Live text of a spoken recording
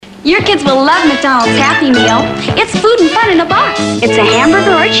Your kids will love McDonald's Happy Meal. It's food and fun in a box. It's a hamburger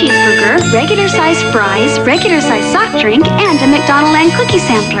or cheeseburger, regular-sized fries, regular-sized soft drink, and a McDonald's and cookie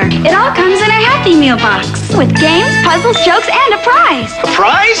sampler. It all comes in a Happy Meal box with games, puzzles, jokes, and a prize. A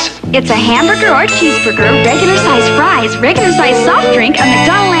prize? It's a hamburger or cheeseburger, regular-sized fries, regular-sized soft drink, a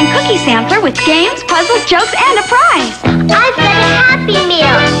McDonald's and cookie sampler with games, puzzles, jokes, and a prize. I've got a Happy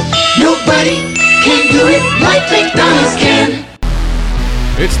Meal. Nobody can do it like McDonald's can.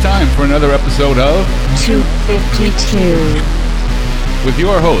 It's time for another episode of 252 with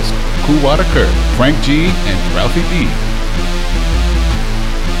your hosts, Coo Wada, Frank G, and Ralphie D.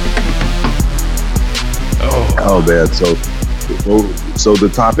 Oh man, so the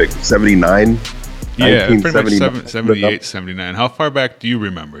topic 79. Yeah, pretty much 78, 79. How far back do you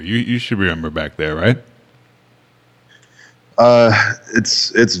remember? You should remember back there, right?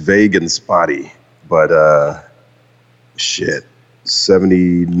 It's vague and spotty, but shit.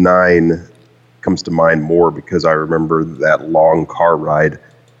 79 comes to mind more because I remember that long car ride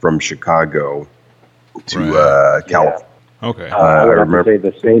from Chicago to California. Yeah. Okay. I would have to say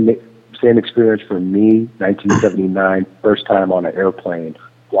the same experience for me, 1979, first time on an airplane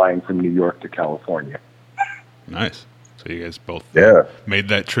flying from New York to California. Nice. So you guys both made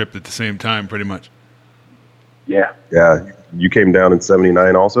that trip at the same time pretty much. Yeah. Yeah. You came down in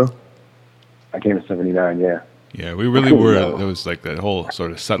 79 also? I came in 79, yeah. Yeah, we really were. There was like that whole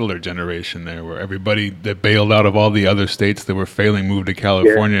sort of settler generation there where everybody that bailed out of all the other states that were failing moved to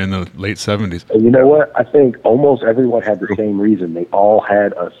California in the late 70s. And you know what? I think almost everyone had the same reason. They all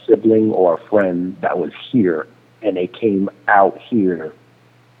had a sibling or a friend that was here, and they came out here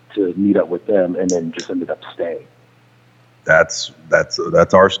to meet up with them and then just ended up staying. That's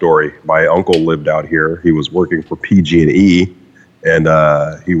our story. My uncle lived out here. He was working for PG&E. And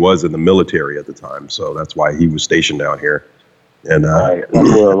he was in the military at the time, so that's why he was stationed down here. And that's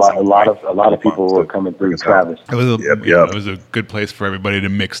where a lot of people were coming through Travis. It was a good place for everybody to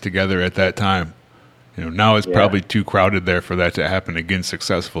mix together at that time. You know, now it's probably too crowded there for that to happen again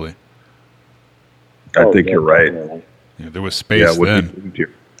successful. I think you're right. Yeah, there was space then.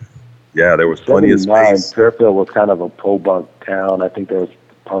 Yeah, there was plenty of space. Fairfield was kind of a pro-bunk town. I think there was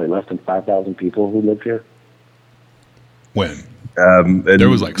probably less than 5,000 people who lived here. When? There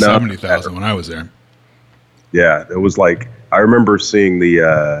was like 70,000 when I was there. Yeah, it was like, I remember seeing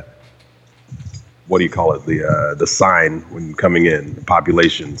the, what do you call it? The sign when coming in,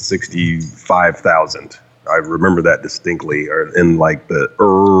 population 65,000. I remember that distinctly, or in like the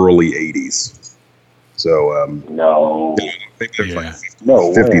early 80s. So, no, I think there's like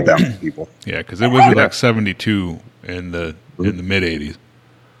 50,000 people. Yeah, because it was like 72 in the mid 80s.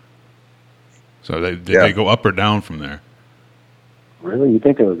 So did they go up or down from there? Really? You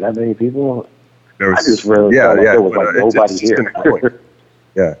think there was that many people? I just really thought there was like nobody here.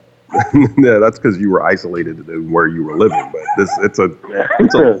 Yeah. Yeah, that's because you were isolated to where you were living. But it's a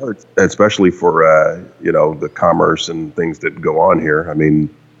especially for the commerce and things that go on here. I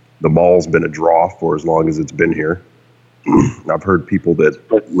mean, the mall's been a draw for as long as it's been here. I've heard people that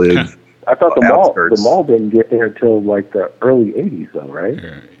live. I thought the mall didn't get there until like the early 80s, though, right?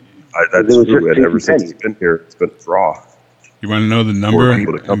 Yeah. That's true. And ever since it's been here, it's been a draw. You want to know the number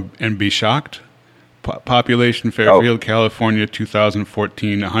and be shocked? Population Fairfield, California,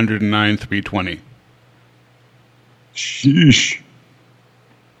 2014, 109,320. Sheesh.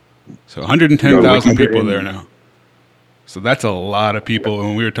 So 110,000 people there now. So that's a lot of people.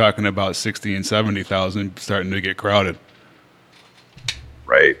 When we were talking about 60 and 70,000 starting to get crowded.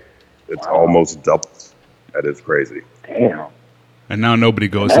 Right. It's almost doubled. That is crazy. Damn. And now nobody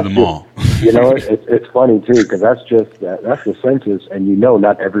goes to the mall. You know, it's funny too, because that's the census, and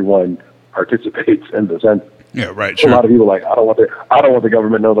not everyone participates in the census. Yeah, right. Sure. A lot of people are like, I don't want the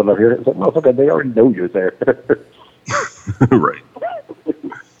government to know that I'm here. It's like, motherfucker, they already know you're there. Right.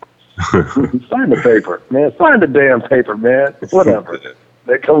 Sign the paper, man. Sign the damn paper, man. Whatever.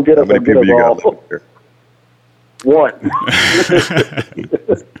 They come get us and get us all. One.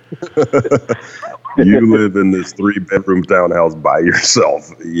 You live in this 3-bedroom townhouse by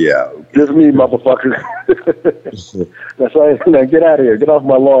yourself. Yeah. Okay. Just me, motherfucker. That's right. Now get out of here. Get off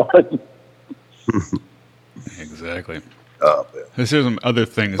my lawn. Exactly. Oh, man. There's some other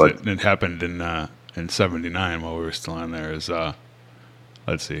things that happened in 79 while we were still on there.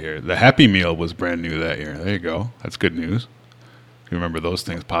 Let's see here. The Happy Meal was brand new that year. There you go. That's good news. You remember those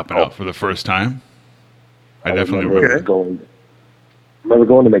things popping out for the first time? I definitely remember. Remember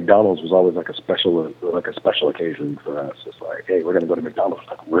going to McDonald's was always like a special occasion for us. It's like, hey, we're gonna go to McDonald's.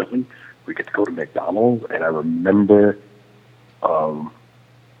 Like, really? We get to go to McDonald's? And I remember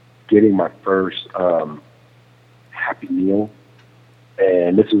getting my first Happy Meal,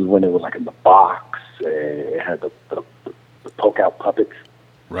 And this is when it was like in the box. It had the poke out puppets.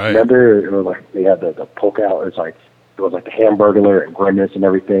 Right. Remember, it was like they had the poke out. It was like the Hamburglar and Grimace and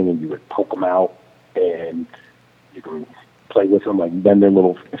everything, and you would poke them out, and you can play with them, like bend their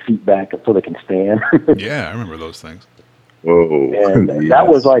little feet back so they can stand. Yeah, I remember those things. Whoa. And that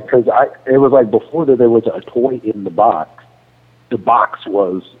was like, it was like before there was a toy in the box. The box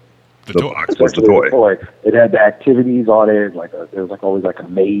was The box was the toy. It had the activities on it. There was like always like a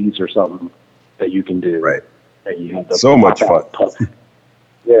maze or something that you can do. Right. And you had the So much fun.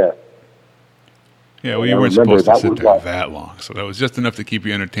 Yeah. Yeah, well, you weren't supposed to sit there that long, so that was just enough to keep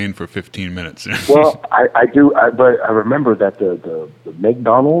you entertained for 15 minutes. Well, but I remember that the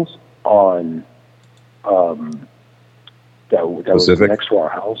McDonald's on that was next to our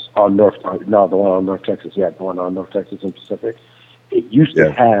house on the one on North Texas, the one on North Texas and Pacific. It used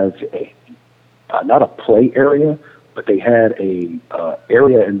to have a not a play area, but they had a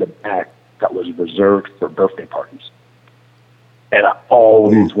area in the back that was reserved for birthday parties. And I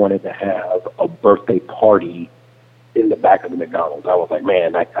always wanted to have a birthday party in the back of the McDonald's. I was like,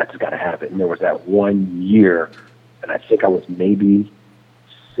 man, I just got to have it. And there was that 1 year, and I think I was maybe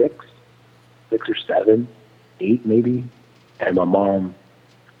 6 or 7, 8 maybe, and my mom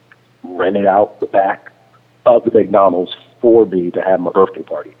rented out the back of the McDonald's for me to have my birthday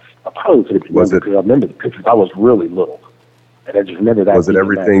party. I probably could have been younger because I remember the pictures. I was really little, and I just remember that. Was it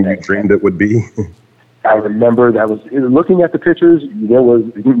everything you dreamed it would be? I remember that was looking at the pictures. There was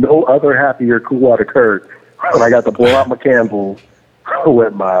no other happier Coo Wada Kurt when I got to blow out my candles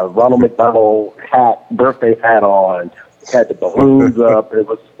with my Ronald McDonald birthday hat on. Had the balloons up. It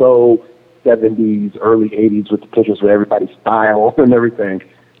was so 70s, early 80s with the pictures with everybody's style and everything.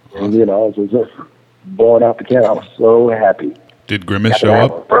 And I was just blowing out the candle. I was so happy. Did Grimace show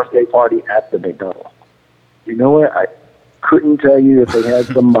up? A birthday party at the McDonald's. You know what? I couldn't tell you if they had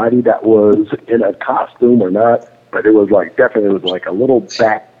somebody that was in a costume or not, but it was definitely like a little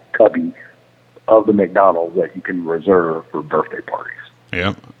back cubby of the McDonald's that you can reserve for birthday parties.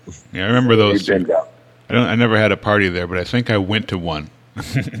 Yep. Yeah, I remember those. I never had a party there, but I think I went to one.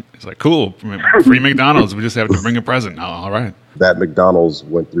 It's like, cool, free McDonald's. We just have to bring a present. Oh, all right. That McDonald's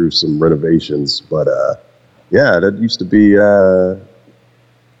went through some renovations, but yeah, that used to be an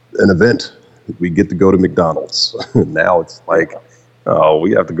event. We get to go to McDonald's. Now it's like, oh,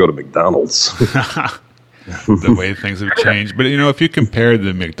 we have to go to McDonald's. The way things have changed. But, if you compare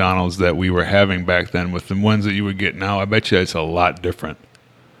the McDonald's that we were having back then with the ones that you would get now, I bet you it's a lot different.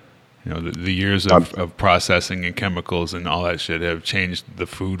 The years of processing and chemicals and all that shit have changed the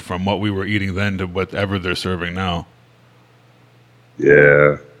food from what we were eating then to whatever they're serving now.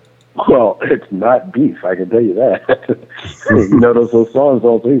 Yeah. Well, it's not beef, I can tell you that. Those songs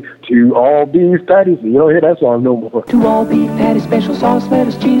don't say, to all beef patties. You don't hear that song no more. To all beef patties, special sauce,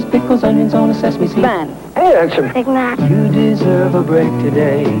 lettuce, cheese, pickles, onions on a sesame seed. Hey, Action. Big Mac. You deserve a break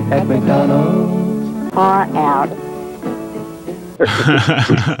today at McDonald's. Far out.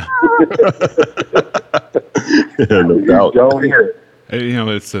 No doubt. Don't hear it.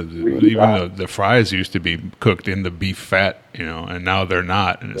 It's even the fries used to be cooked in the beef fat, and now they're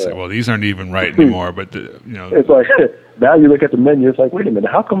not. And it's like, well, these aren't even right anymore. But it's like now you look at the menu. It's like, wait a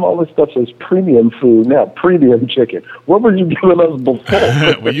minute, how come all this stuff says premium food now? Premium chicken. What were you giving us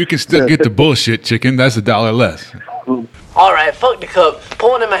before? Well, you can still get the bullshit chicken. That's $1 less. All right, fuck the cup.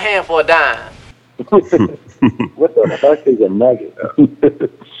 Pour it in my hand for a dime. What the fuck is a nugget?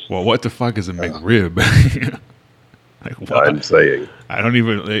 Well, what the fuck is a McRib? I'm saying. I don't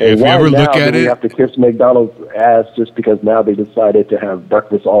even. If you ever look at it, we have to kiss McDonald's ass just because now they decided to have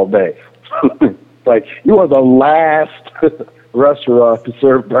breakfast all day. Like, you are the last restaurant to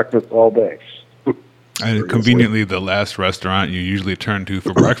serve breakfast all day. And conveniently, the last restaurant you usually turn to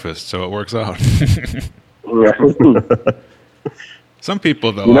for breakfast, so it works out. Some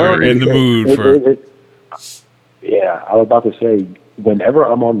people, though, are in the mood for. Yeah, I was about to say, whenever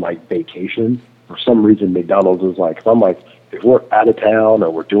I'm on vacation, for some reason McDonald's is if we're out of town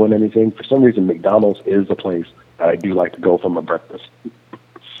or we're doing anything, for some reason McDonald's is the place that I do like to go for my breakfast.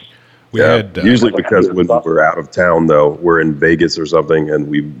 Usually because when we're out of town, though, we're in Vegas or something, and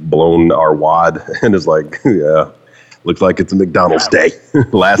we've blown our wad, and it's like, yeah, looks like it's a McDonald's day.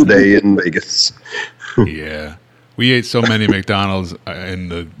 Last day in Vegas. Yeah. We ate so many McDonald's in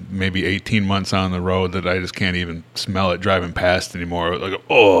the maybe 18 months on the road that I just can't even smell it driving past anymore. Like,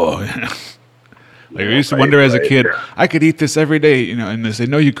 oh. I used to wonder as a kid, I could eat this every day, and they say,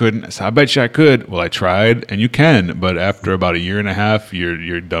 no, you couldn't. I said, I bet you I could. Well, I tried, and you can, but after about a year and a half,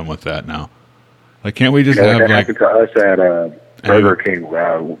 you're done with that now. Like, can't we just have that happened to us at Burger King.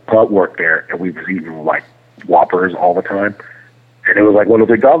 Worked there, and we was eating Whoppers all the time. And it was like one of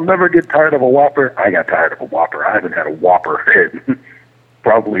the things, I'll never get tired of a Whopper. I got tired of a Whopper. I haven't had a Whopper in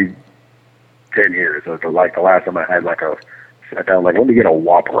probably 10 years. So like the last time I had like a sat down, like, let me get a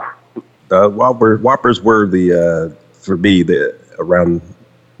Whopper. Whoppers were for me, around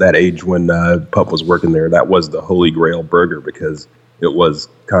that age when Pup was working there, that was the holy grail burger because it was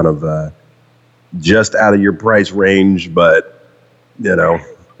kind of just out of your price range, but, you know,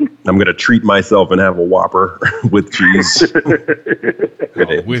 I'm going to treat myself and have a Whopper with cheese.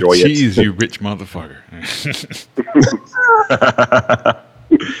 With cheese, you rich motherfucker.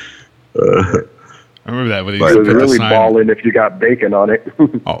 I remember that. When it was really balling if you got bacon on it.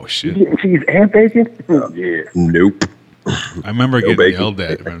 Oh, shit. You getting cheese and bacon? Yeah. Nope. I remember getting yelled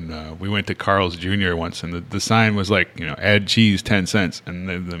at when we went to Carl's Jr. once, and the sign was like, you know, add cheese 10 cents. And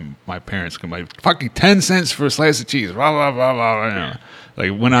then my parents come like, fucking 10 cents for a slice of cheese. Blah, blah, blah, blah. You know,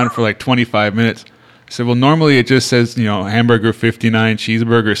 like, went on for like 25 minutes. I said, well, normally it just says, you know, hamburger 59,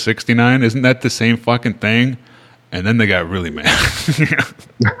 cheeseburger 69. Isn't that the same fucking thing? And then they got really mad.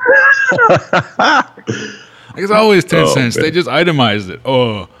 It's always 10 cents. Man. They just itemized it.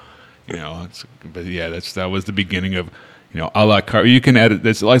 Oh, you know, but yeah, that was the beginning of, you know, a la carte. You can add it.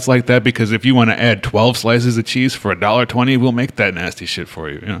 It's like that because if you want to add 12 slices of cheese for $1.20, we'll make that nasty shit for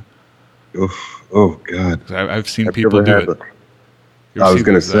you. You know. Oh God. I've seen people do it. I was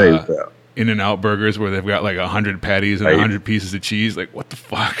going to say In-N-Out burgers where they've got like 100 patties and 100 pieces of cheese. Like, what the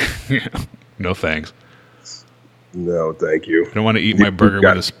fuck? No thanks. No, thank you. I don't want to eat my burger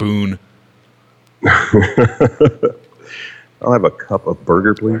with a spoon. I'll have a cup of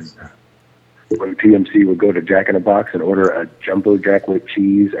burger, please. When PMC would go to Jack in the Box and order a jumbo jack with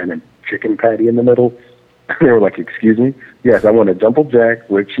cheese and a chicken patty in the middle, they were like, excuse me? Yes, I want a jumbo jack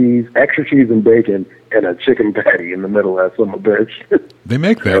with cheese, extra cheese and bacon, and a chicken patty in the middle. That's on my bitch. They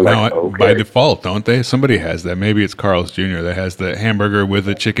make that now by default, don't they? Somebody has that. Maybe it's Carl's Jr. that has the hamburger with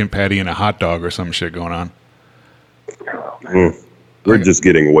a chicken patty and a hot dog or some shit going on. We're just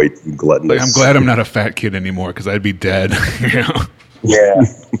getting way too gluttonous. Like, I'm glad I'm not a fat kid anymore because I'd be dead. You know? Yeah.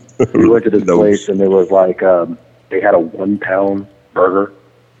 We went to this place and there was like, they had a 1 pound burger.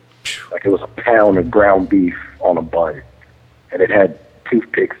 Like it was a pound of ground beef on a bun. And it had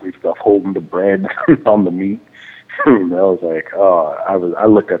toothpicks and stuff holding the bread on the meat. And I was like, I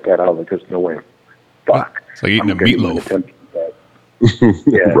looked at that. I was like, there's no way. Fuck. It's like eating a meatloaf.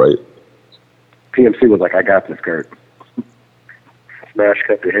 Yeah. Right. PMC was like, I got this, Kurt. Smash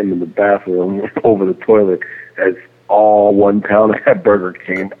cut to him in the bathroom over the toilet as all 1 pound of that burger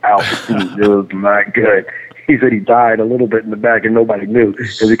came out. It was not good. He said he died a little bit in the back and nobody knew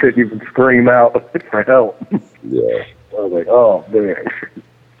because he couldn't even scream out for help. Yeah. I was like, oh, man.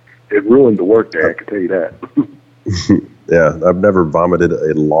 It ruined the work day, I can tell you that. Yeah, I've never vomited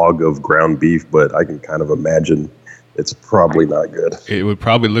a log of ground beef, but I can kind of imagine it's probably not good. It would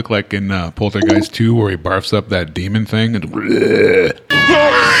probably look like in Poltergeist 2 where he barfs up that demon thing. And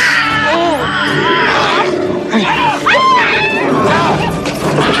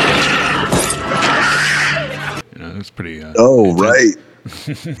it's pretty. Right.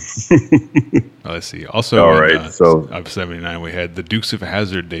 Let's see. Also, all right. So of '79, we had the Dukes of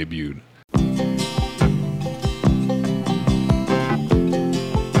Hazzard debuted.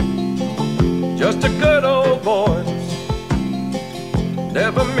 Just a good old boy,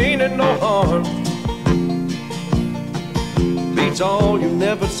 never meaning no harm. Beats all you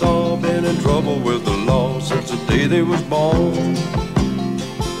never saw, been in trouble with the law since the day they was born.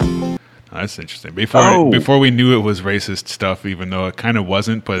 That's interesting. Before we knew it was racist stuff, even though it kind of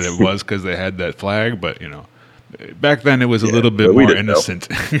wasn't, but it was because they had that flag. But, you know, back then it was a little bit more innocent.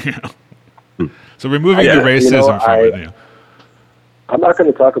 You know? So removing the racism from it. You know. I'm not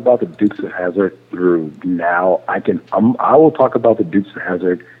going to talk about the Dukes of Hazzard through now. I will talk about the Dukes of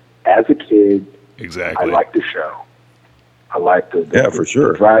Hazzard as a kid. Exactly. I like the show. I like the for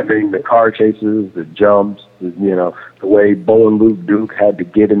sure. The driving, the car chases, the jumps, the way Bo and Luke Duke had to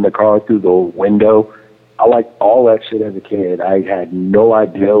get in the car through the window. I liked all that shit as a kid. I had no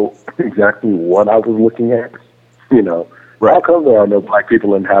idea exactly what I was looking at. Right. How come there are no black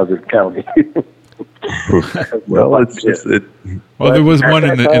people in Hazard County? Well, it's just it. Well, there was one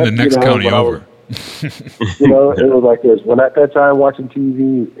in the next county over. It was like this. When at that time watching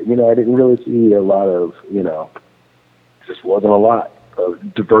TV, I didn't really see a lot of, just wasn't a lot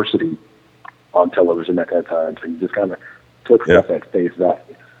of diversity on television at that time. So you just kind of took stuff at face value.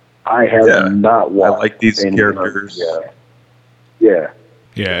 I have not watched. I like these characters. Yeah.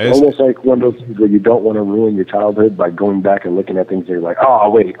 Yeah, it's almost like one of those things where you don't want to ruin your childhood by going back and looking at things and you're like, oh,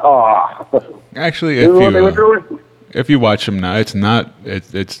 wait, Actually, If you watch them now, it's not.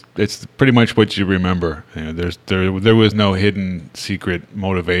 It's pretty much what you remember. You know, there was no hidden secret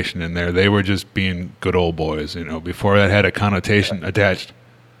motivation in there. They were just being good old boys. You know, before that had a connotation attached.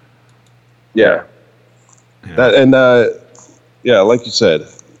 Yeah. That and like you said,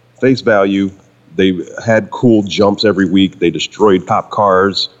 face value. They had cool jumps every week. They destroyed cop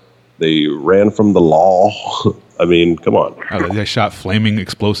cars. They ran from the law. I mean, come on. They shot flaming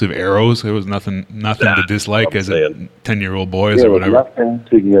explosive arrows. There was nothing to dislike as a 10-year-old boys or whatever.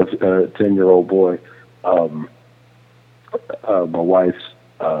 Speaking of 10-year-old boy, my wife's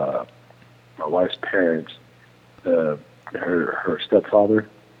parents, her stepfather,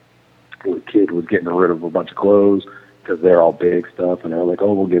 the kid was getting rid of a bunch of clothes because they're all big stuff, and they're like,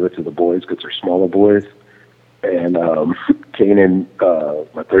 "Oh, we'll give it to the boys because they're smaller boys." And Kanan,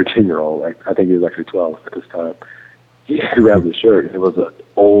 my 13-year-old, I think he was actually 12 at this time, he grabbed the shirt. It was an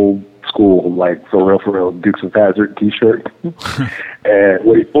old school, like for real, Dukes of Hazzard T-shirt. And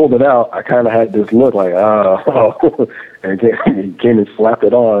when he pulled it out, I kind of had this look like, oh. And Kanan slapped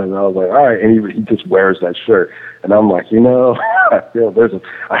it on, and I was like, all right. And he just wears that shirt, and I'm like, I feel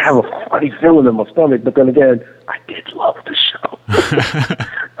I have a funny feeling in my stomach, but then again, I did love the show.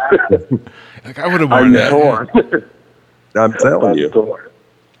 Like I would have worn that. I'm telling you,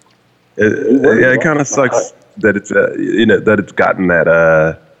 it kind of sucks that it's that it's gotten that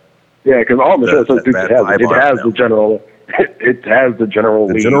because all the shirts it has the general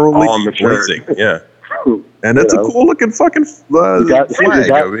lead on the shirt. Yeah. And it's a cool looking fucking flag. You got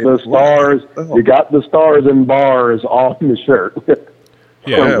the stars. You got the stars and bars on the shirt.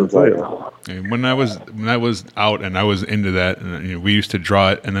 Yeah, when I was out and I was into that, and we used to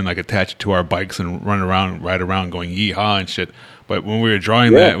draw it and then like attach it to our bikes and ride around going yeehaw and shit. But when we were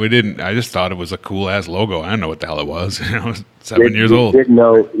drawing that, we didn't. I just thought it was a cool ass logo. I didn't know what the hell it was. I was 7 years old. Didn't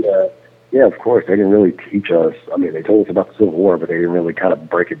know. Yeah, of course. They didn't really teach us. I mean, they told us about the Civil War, but they didn't really kind of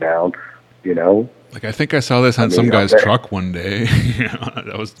break it down. Like I think I saw this on some guy's truck one day.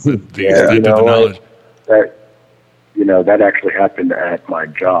 That was the extent of the knowledge. That actually happened at my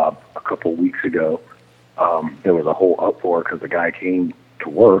job a couple weeks ago. There was a whole uproar because the guy came to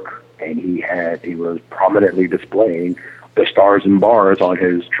work and he was prominently displaying the stars and bars on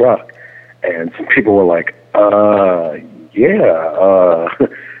his truck, and some people were like,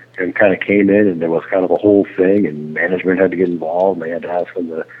 and kind of came in, and there was kind of a whole thing, and management had to get involved, and they had to ask him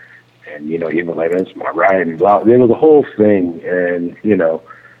to, and he was like, "That's my right," and blah. There was a whole thing, and it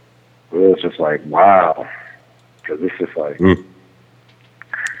was just like, wow. Because it's just like, and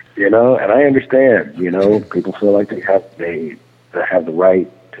I understand, people feel like they have the right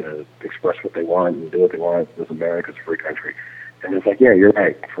to express what they want and do what they want. This America's a free country. And it's like, yeah, you're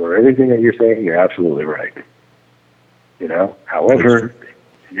right. For everything that you're saying, you're absolutely right. However,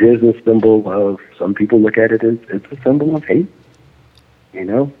 it is a symbol of, some people look at it as, it's a symbol of hate.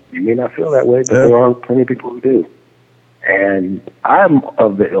 You may not feel that way, but there are plenty of people who do. And I'm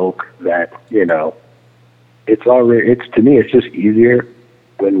of the ilk that, to me, it's just easier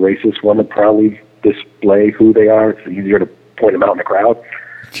when racists want to proudly display who they are. It's easier to point them out in the crowd.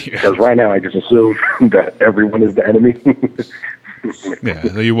 Because right now, I just assume that everyone is the enemy.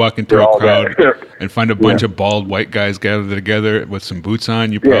 So you walk into a crowd and find a bunch of bald white guys gathered together with some boots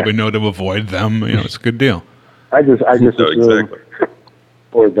on. You probably know to avoid them. It's a good deal. I just assume,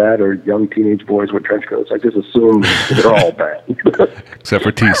 or that, or young teenage boys with trench coats. I just assume they're all bad. Except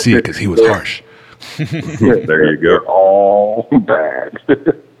for TC, because he was harsh. There you go. They're all bad.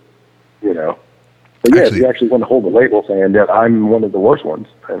 But if you actually want to hold the label saying that I'm one of the worst ones,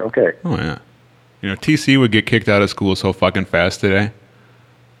 then okay. Oh, yeah. TC would get kicked out of school so fucking fast today.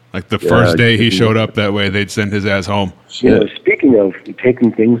 Like the first day he showed up that way, they'd send his ass home. Speaking of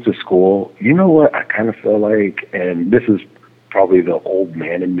taking things to school, you know what I kind of feel like, and this is probably the old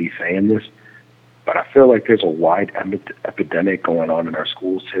man in me saying this, but I feel like there's a wide epidemic going on in our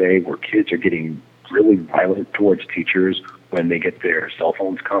schools today where kids are getting really violent towards teachers when they get their cell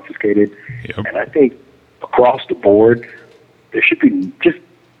phones confiscated. Yep. And I think across the board, there should be just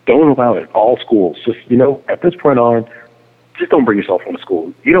don't allow it. All schools, just, at this point on, just don't bring your cell phone to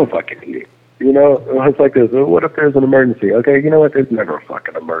school. You don't fucking need it. It's like this. What if there's an emergency? Okay, you know what? There's never a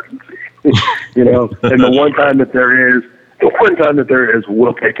fucking emergency. And the one time that there is,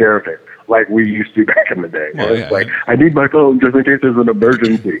 we'll take care of it, like we used to back in the day. It's like, I need my phone just in case there's an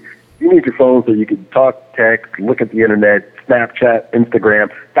emergency. You need your phone so you can talk, text, look at the internet, Snapchat,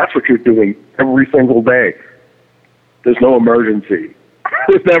 Instagram. That's what you're doing every single day. There's no emergency.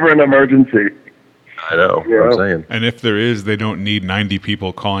 There's never an emergency. I know what I'm saying. And if there is, they don't need 90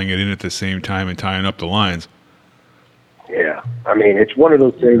 people calling it in at the same time and tying up the lines. Yeah. I mean, it's one of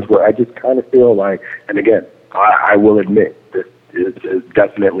those things where I just kind of feel like, and again, I will admit that it's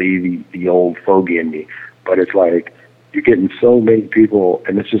definitely the old fogey in me. But it's like you're getting so many people,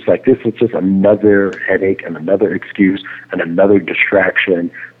 and it's just like this is just another headache and another excuse and another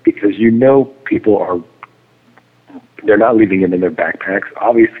distraction because people they're not leaving it in their backpacks.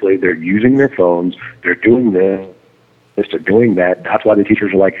 Obviously, they're using their phones. They're doing this. They're doing that. That's why the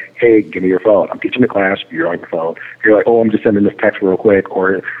teachers are like, hey, give me your phone. I'm teaching the class. You're on your phone. You're like, oh, I'm just sending this text real quick.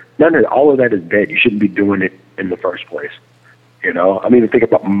 Or none of all of that is dead. You shouldn't be doing it in the first place. I mean, think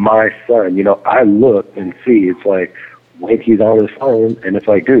about my son. I look and see. It's like when he's on his phone, and it's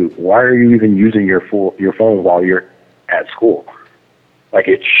like, dude, why are you even using your phone while you're at school? Like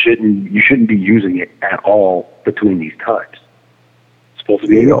you shouldn't be using it at all between these times. It's supposed to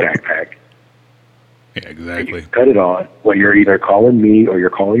be in your backpack. Yeah, exactly. You cut it on when you're either calling me or you're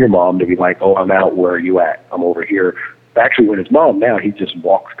calling your mom to be like, oh, I'm out. Where are you at? I'm over here. Actually, when his mom now, he just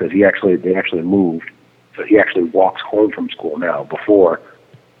walks because they actually moved. So he actually walks home from school now. Before,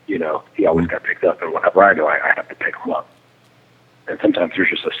 he always got picked up. And whenever I go, I have to pick him up. And sometimes there's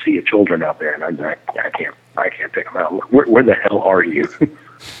just a sea of children out there, and I can't pick them out. Where the hell are you?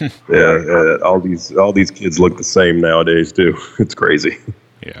 Yeah, all these kids look the same nowadays too. It's crazy.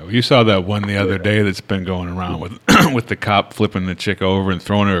 Yeah, well, you saw that one the other day that's been going around with with the cop flipping the chick over and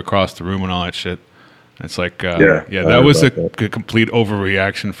throwing her across the room and all that shit. It's like, that was a complete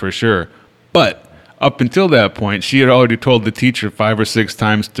overreaction for sure. But up until that point, she had already told the teacher 5 or 6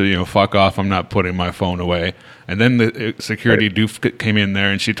 times to, fuck off, I'm not putting my phone away. And then the security doof came in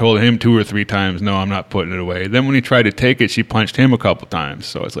there and she told him 2 or 3 times, no, I'm not putting it away. Then when he tried to take it, she punched him a couple times.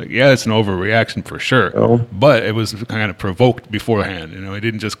 So it's like, yeah, it's an overreaction for sure. Oh. But it was kind of provoked beforehand. He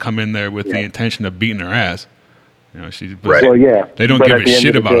didn't just come in there with the intention of beating her ass. She was, Well, yeah. They don't give a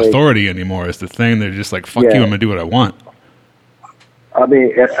shit about authority anymore is the thing. They're just like, fuck you, I'm going to do what I want. I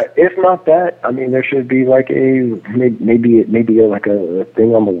mean, if not that, I mean, there should be like maybe like a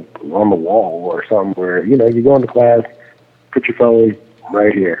thing on the wall or something where you go into class, put your phone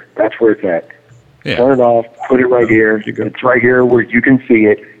right here. That's where it's at. Yeah. Turn it off. Put it right here. It's right here where you can see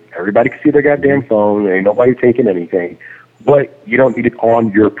it. Everybody can see their goddamn phone. Ain't nobody taking anything, but you don't need it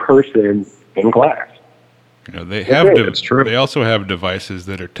on your person in class. They have. They also have devices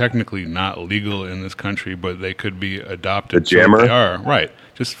that are technically not legal in this country, but they could be adopted. The jammer? So they are right.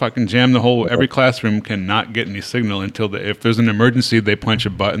 Just fucking jam the whole. Every classroom cannot get any signal until if there's an emergency, they punch a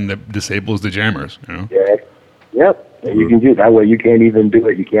button that disables the jammers. Yeah. Yep. And you can do that way. You can't even do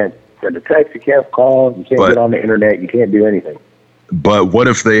it. You can't send a text. You can't call. You can't get on the internet. You can't do anything. But what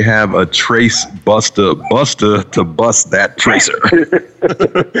if they have a trace buster to bust that tracer?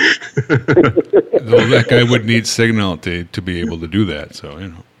 Well, that guy would need signal to be able to do that. So,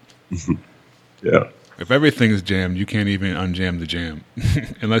 Yeah. If everything's jammed, you can't even unjam the jam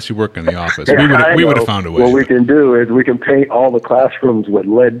unless you work in the office. We would have found a way. What we can do is we can paint all the classrooms with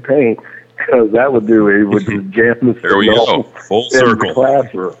lead paint because that would do it. Would just jam the there we go. Full circle. The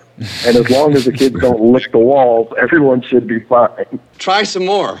classroom. And as long as the kids don't lick the walls, everyone should be fine. Try some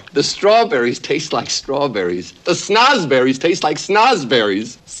more. The strawberries taste like strawberries. The snozberries taste like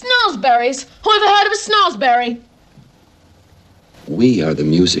snozberries. Snozberries? Who ever heard of a snozberry? We are the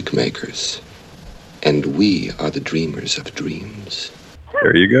music makers, and we are the dreamers of dreams.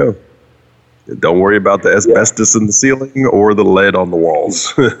 There you go. Don't worry about the asbestos in the ceiling or the lead on the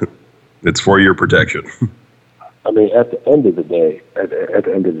walls. It's for your protection. I mean, at the end of the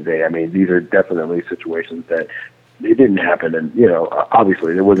day, I mean, these are definitely situations that they didn't happen, and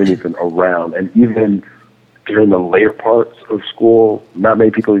obviously there wasn't even around, and even during the later parts of school, not many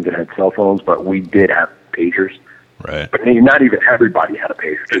people even had cell phones, but we did have pagers. Right. But not even everybody had a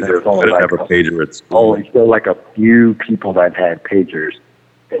pager. There's only have a pager at school. Only still like a few people that had pagers,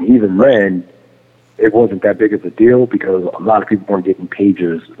 and even then, it wasn't that big of a deal because a lot of people weren't getting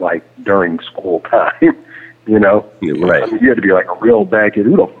pagers like during school time. Right. I mean, you had to be like a real bad kid.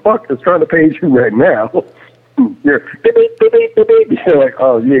 Who the fuck is trying to page you right now? You're like,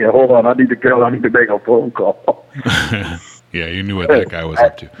 oh yeah, hold on, I need to go. I need to make a phone call. Yeah, you knew what that guy was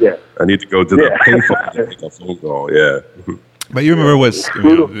up to. Yeah, I need to go to the payphone to make a phone call. Yeah. But you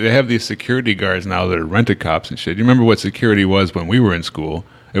remember they have these security guards now that are rented cops and shit. You remember what security was when we were in school?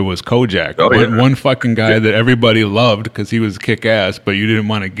 It was Kojak. One fucking guy that everybody loved because he was kick-ass, but you didn't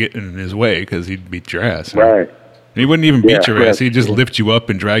want to get in his way because he'd beat your ass. Right. And he wouldn't even beat your ass. He'd just lift you up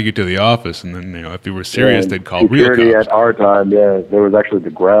and drag you to the office. And then, if you were serious, they'd call real cops. Security at our time, there was actually the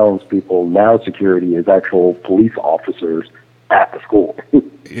grounds people. Now security is actual police officers at the school.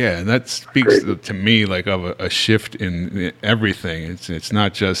 Yeah, and that speaks to me like of a shift in everything. It's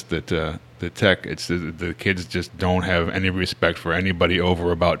not just that the tech. It's the kids just don't have any respect for anybody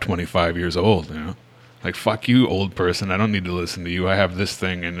over about 25 years old. Like, fuck you, old person. I don't need to listen to you. I have this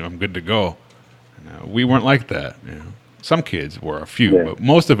thing, and I'm good to go. We weren't like that. You know? Some kids were, a few, but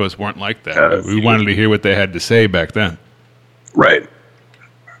most of us weren't like that. We wanted to hear what they had to say back then. Right.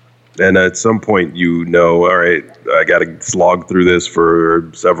 And at some point, all right, I got to slog through this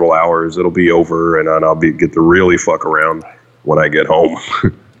for several hours. It'll be over, and I'll get to really fuck around when I get home.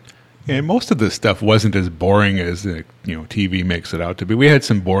 And most of this stuff wasn't as boring as TV makes it out to be. We had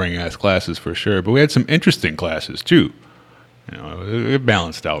some boring ass classes for sure, but we had some interesting classes too. It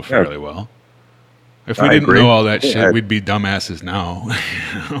balanced out fairly well. If we didn't know all that shit, we'd be dumbasses now.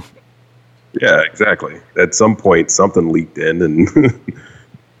 Yeah, exactly. At some point, something leaked in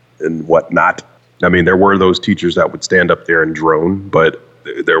and whatnot. I mean, there were those teachers that would stand up there and drone, but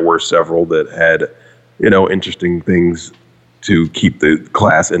there were several that had, interesting things to keep the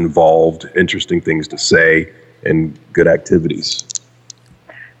class involved, interesting things to say, and good activities.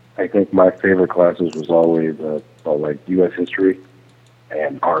 I think my favorite classes was always like U.S. history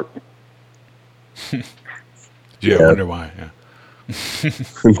and art. I wonder why. Yeah.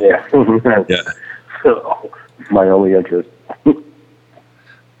 Yeah. So, my only interest.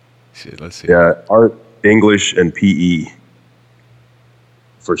 Shit, let's see. Yeah, art, English, and PE.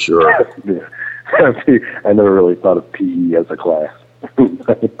 For sure. Yeah. I never really thought of PE as a class.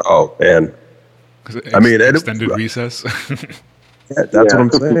 Oh, man. Extended recess. Yeah, that's what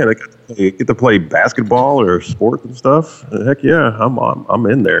I'm saying. I get to play basketball or sport and stuff. Heck yeah, I'm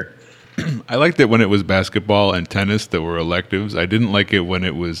in there. I liked it when it was basketball and tennis that were electives. I didn't like it when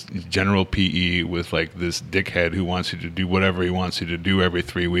it was general PE with like this dickhead who wants you to do whatever he wants you to do every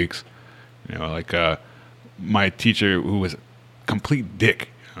 3 weeks. My teacher who was a complete dick.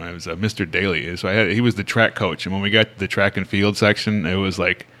 It was Mr. Daly. So he was the track coach, and when we got to the track and field section, it was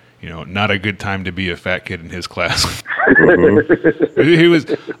like, not a good time to be a fat kid in his class. He was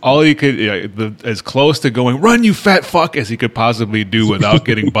all he could, as close to going, "Run, you fat fuck," as he could possibly do without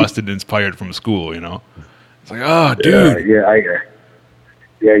getting busted and fired from school. It's like, oh, dude.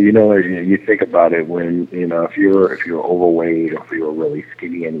 You think about it when if you're overweight or if you're really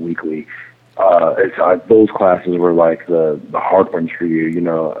skinny and weakly. Those classes were like the hard ones for you.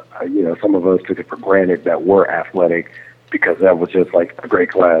 Some of us took it for granted that we're athletic because that was just like a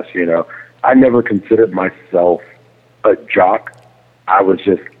great class. I never considered myself a jock. I was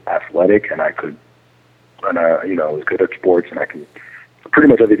just athletic, and I was good at sports, and I could pretty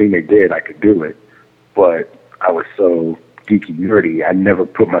much everything they did. I could do it, but I was so geeky nerdy. I never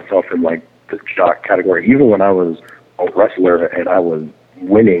put myself in like the jock category, even when I was a wrestler and I was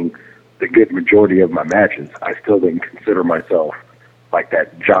winning the good majority of my matches. I still didn't consider myself like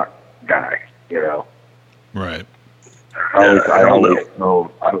that jock guy, Right. I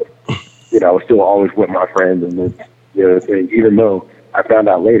was still always with my friends, and thing. Even though I found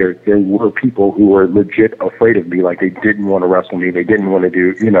out later there were people who were legit afraid of me, like they didn't want to wrestle me, they didn't want to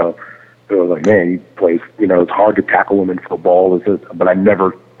do, It was like, man, he plays, it's hard to tackle him in football. But I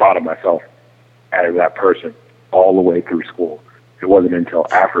never thought of myself as that person all the way through school. It wasn't until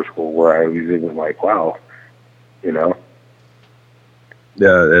after school where I was even like, wow, Yeah,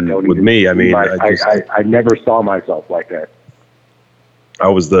 and with me, I mean, I never saw myself like that. I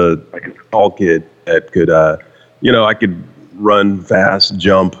was the tall kid that could, I could run fast,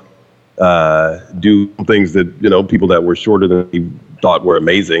 jump, do things that, people that were shorter than me thought were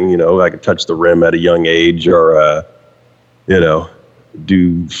amazing. I could touch the rim at a young age or,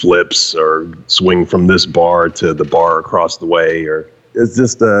 do flips or swing from this bar to the bar across the way, or it's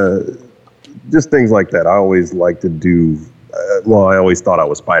just things like that. I always like to do. I always thought I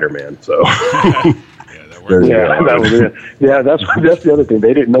was Spider-Man. So that was it. Yeah, that's the other thing.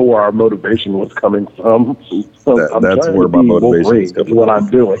 They didn't know where our motivation was coming from. So that's where my motivation is coming from. What I'm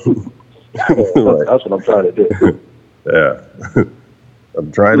doing. That's what I'm trying to do. Yeah. I'm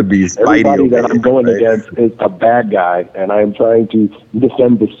trying to be Spidey. Everybody that I'm going against is a bad guy, and I'm trying to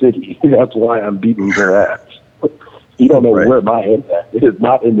defend the city. That's why I'm beating their ass. You don't know where my head's at. It is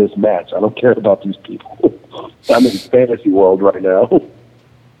not in this match. I don't care about these people. I'm in fantasy world right now.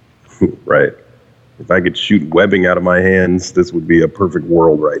 Right. If I could shoot webbing out of my hands, this would be a perfect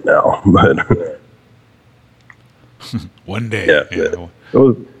world right now. But one day. Yeah.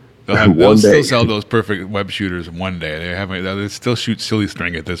 They'll still sell those perfect web shooters one day. They still shoot silly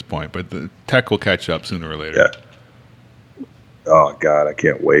string at this point, but the tech will catch up sooner or later. Yeah. Oh God, I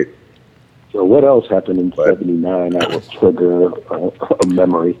can't wait. So what else happened in '79 that would trigger a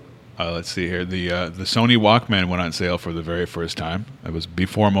memory? Let's see here. The Sony Walkman went on sale for the very first time. It was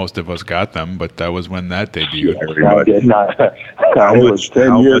before most of us got them, but that was when that debuted. It was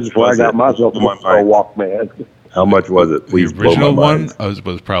 10 years before I got myself a Walkman. How much was it? Please the original one was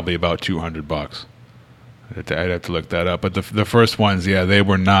probably about $200. I'd have to look that up. But the first ones, yeah, they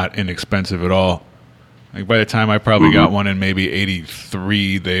were not inexpensive at all. Like by the time I probably got one in maybe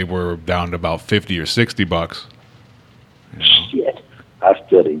 '83, they were down to about $50 or $60. You know? Shit. I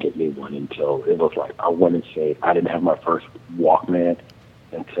still didn't get me one until it was like, I want to say, I didn't have my first Walkman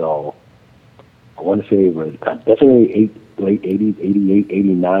until, I want to say it was definitely late 80s, 88,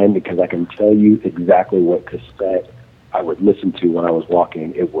 89, because I can tell you exactly what cassette I would listen to when I was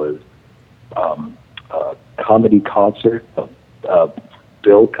walking. It was a comedy concert of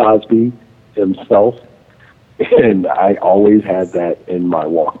Bill Cosby himself, and I always had that in my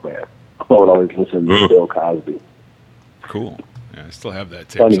Walkman. I would always listen to Bill Cosby. Cool. Yeah, I still have that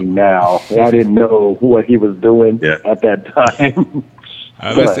tape. Funny now. I didn't know what he was doing at that time.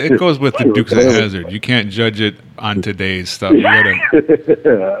 It goes with the Dukes of Hazzard. You can't judge it on today's stuff. You gotta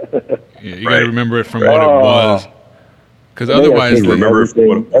remember it from what it was. Because otherwise, remember what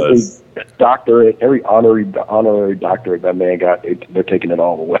it was. Every doctorate, every honorary doctorate that man got, they're taking it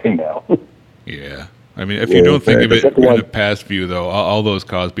all away now. Yeah. I mean, if you don't think of it in the past view, though, all those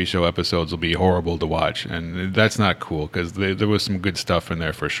Cosby Show episodes will be horrible to watch, and that's not cool because there was some good stuff in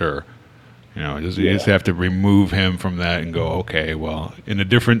there for sure. You know, you just have to remove him from that and go, okay, well, in a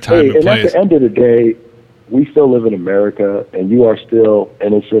different time and place. At the end of the day, we still live in America, and you are still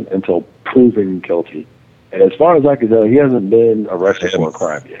innocent until proven guilty. And as far as I can tell, he hasn't been arrested for a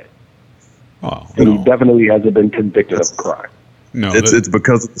crime yet. Oh, and he definitely hasn't been convicted of a crime. No, it's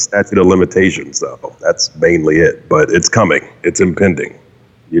because of the statute of limitations, though. That's mainly it. But it's coming. It's impending.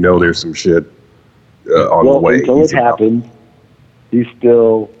 You know, there's some shit on the way. Until it happens, he's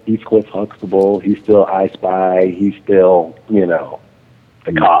Cliff Huxtable. He's still I Spy. He's still, the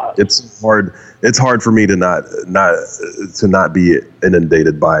cause. It's hard. It's hard for me to not be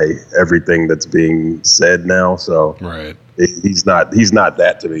inundated by everything that's being said now. So right. He's not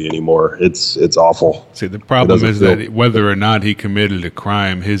that to me anymore. It's awful. See, the problem is that whether or not he committed a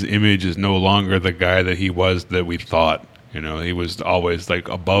crime, his image is no longer the guy that he was that we thought. You know, he was always like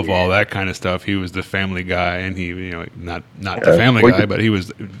above all that kind of stuff. He was the family guy, and he, not the family guy, but he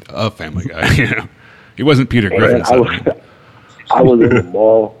was a family guy. You know, he wasn't Peter Griffin. I was in the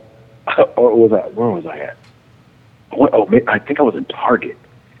mall. Where was I at? I think I was in Target,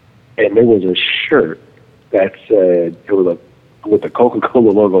 and there was a shirt that said, it was with the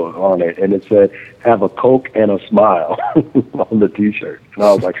Coca-Cola logo on it, and it said, "Have a Coke and a smile" on the T-shirt. And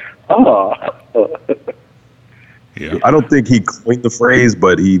I was like, oh. Yeah. I don't think he coined the phrase,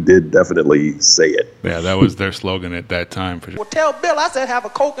 but he did definitely say it. Yeah, that was their slogan at that time. For sure. Well, tell Bill I said have a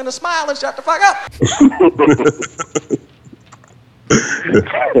Coke and a smile and shut the fuck up.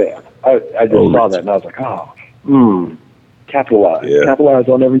 I just saw that, and I was like, capitalize. Yeah. Capitalize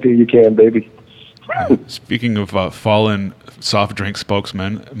on everything you can, baby. Speaking of fallen soft drink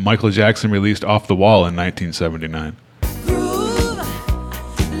spokesmen, Michael Jackson released Off the Wall in 1979. Groove,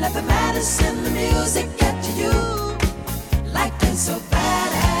 let the medicine, the music get to you. Life ain't so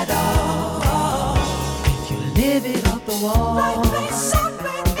bad at all. If you live it off the wall. Life ain't so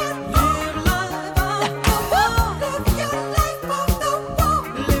bad at all. Live life off the wall. Live your life off the wall.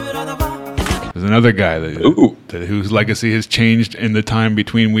 Live it on the wall. There's another guy whose legacy has changed in the time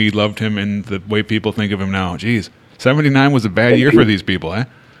between we loved him and the way people think of him now. Jeez, 79 was a bad year for these people, eh?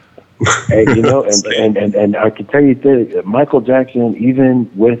 And and I can tell you this, Michael Jackson, even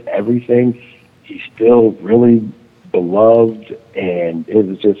with everything, he's still really beloved, and it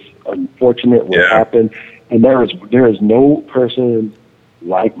was just unfortunate what happened. And there is no person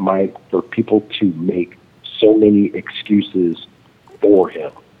like Mike for people to make so many excuses for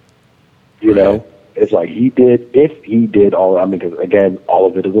him. You know, it's like if he did all, I mean, because again, all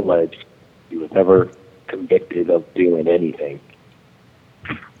of it is alleged. He was never convicted of doing anything.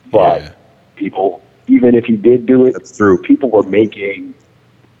 But people, even if he did do it, that's true. People were making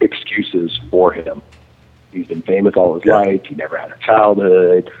excuses for him. He's been famous all his life. He never had a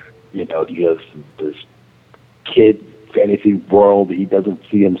childhood. He has this kid fantasy world. He doesn't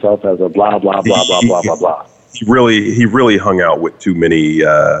see himself as a blah, blah, blah, blah, blah, blah, blah. He really hung out with too many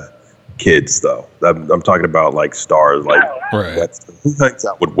kids, though. I'm talking about like stars, like Webster. Who hangs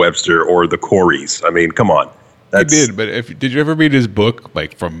out with Webster or the Coreys? I mean, come on. He did, but did you ever read his book,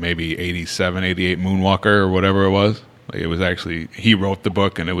 like from maybe 87, 88, Moonwalker or whatever it was? Like it was actually, he wrote the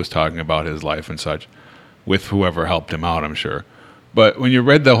book and it was talking about his life and such with whoever helped him out, I'm sure. But when you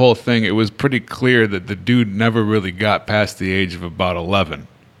read the whole thing, it was pretty clear that the dude never really got past the age of about 11.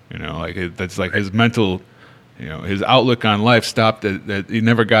 That's like his mental, his outlook on life stopped at that he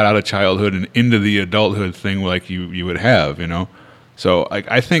never got out of childhood and into the adulthood thing like you would have, So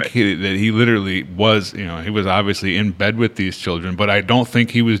I think that he literally was, you know, he was obviously in bed with these children, but I don't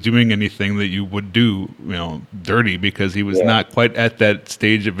think he was doing anything that you would do, you know, dirty, because he was not quite at that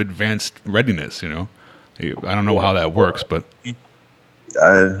stage of advanced readiness, you know. I don't know how that works, but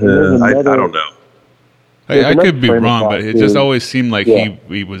I don't know. I could be wrong, but it just always seemed like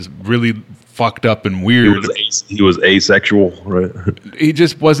he was really fucked up and weird. He was asexual, right? He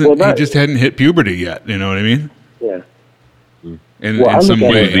just wasn't. He just hadn't hit puberty yet. You know what I mean? Yeah. In some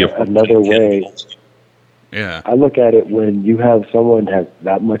way, another way. Yeah. I look at it when you have someone has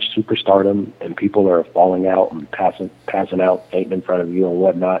that much superstardom and people are falling out and passing out, fainting in front of you and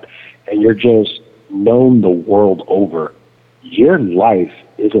whatnot, and you're just known the world over. Your life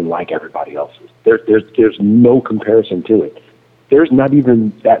isn't like everybody else's. There's no comparison to it. There's not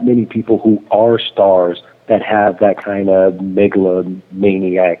even that many people who are stars that have that kind of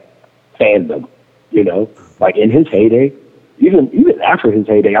megalomaniac fandom, you know? Like in his heyday, even after his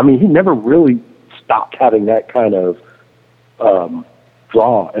heyday, I mean, he never really stopped having that kind of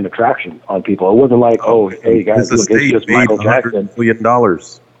draw and attraction on people. It wasn't like, oh, hey guys, look, it's just Michael Jackson. $100 million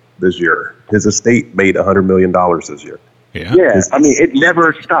this year. His estate made $100 million this year. Yeah, I mean, it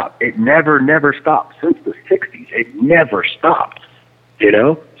never stopped. It never stopped since the 60s. It never stopped, you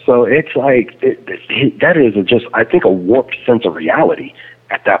know? So it's like, that is just, I think, a warped sense of reality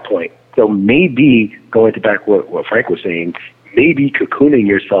at that point. So maybe, going back to what Frank was saying, maybe cocooning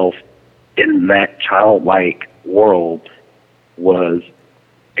yourself in that childlike world was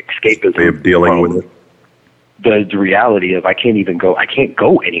escapism. Way of dealing with it. The reality of I can't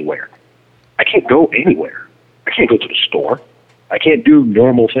go anywhere. I can't go anywhere. I can't go to the store. I can't do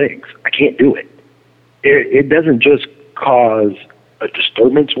normal things. I can't do it. It doesn't just cause a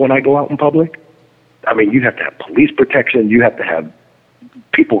disturbance when I go out in public. I mean, you have to have police protection. You have to have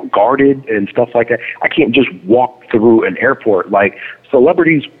people guarded and stuff like that. I can't just walk through an airport. Like,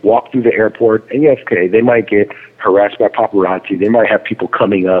 celebrities walk through the airport, and yes, okay, they might get harassed by paparazzi. They might have people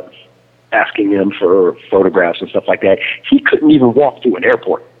coming up asking him for photographs and stuff like that. He couldn't even walk through an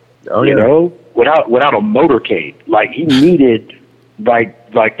airport, you know, without a motorcade. Like, he needed,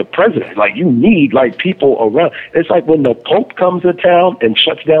 like the president. Like, you need, like, people around. It's like when the Pope comes to town and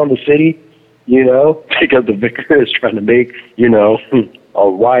shuts down the city, you know, because the vicar is trying to make, you know, a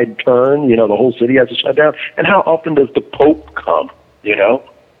wide turn, you know, the whole city has to shut down. And how often does the Pope come, you know?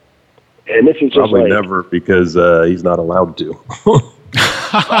 And this is just probably never, because he's not allowed to.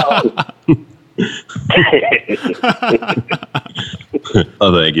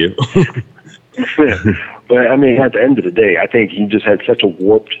 Oh, thank you. But I mean, at the end of the day, I think he just had such a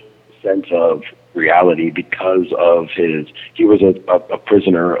warped sense of reality because of he was a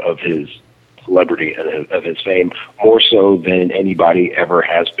prisoner of his celebrity and of his fame, more so than anybody ever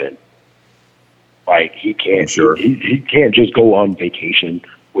has been. Like, he can't, he can't just go on vacation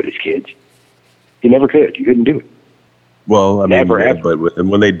with his kids. He never could. He couldn't do it. Well, I mean, but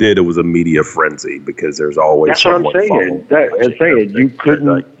when they did, it was a media frenzy because there's always someone following. I'm saying you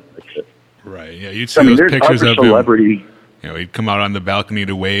couldn't. Right. Yeah, you'd see those pictures of celebrities. him. You know, he'd come out on the balcony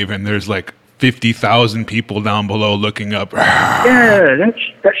to wave, and there's like 50,000 people down below looking up. Yeah,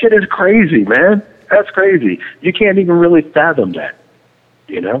 that shit is crazy, man. That's crazy. You can't even really fathom that.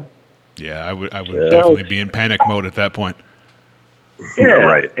 You know? Yeah, I would definitely be in panic mode at that point. Yeah,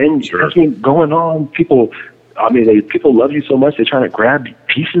 right. And I mean, going on, people love you so much, they're trying to grab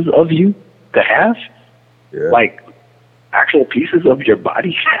pieces of you to have. Yeah. Like, actual pieces of your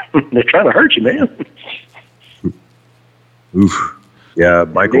body. They're trying to hurt you, man. Oof. Yeah,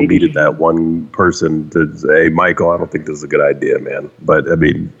 Michael needed that one person to say, hey, Michael, I don't think this is a good idea, man. But, I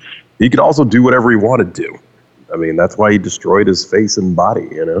mean, he could also do whatever he wanted to. I mean, that's why he destroyed his face and body,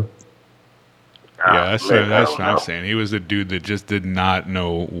 you know? Yeah, that's what I'm saying. He was a dude that just did not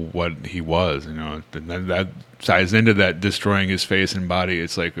know what he was, you know. That ties into that destroying his face and body.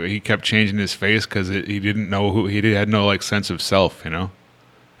 It's like he kept changing his face because he didn't know who he had no like sense of self, you know.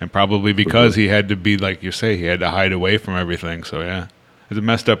 And probably because he had to be, like you say, he had to hide away from everything. So yeah, it's a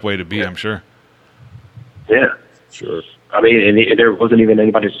messed up way to be, I'm sure. Yeah, sure. I mean, and there wasn't even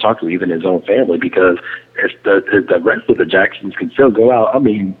anybody to talk to, even his own family, because if the rest of the Jacksons can still go out. I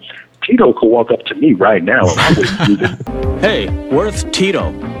mean, Tito could walk up to me right now. And I wouldn't even. Hey, where's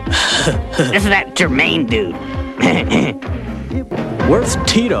Tito? This is that Jermaine dude. Where's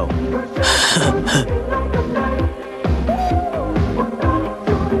Tito?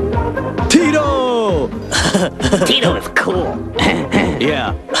 Tito! Tito is cool.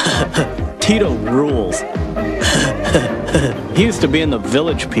 Yeah, Tito rules. He used to be in the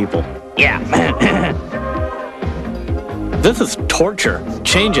Village People. Yeah. This is torture.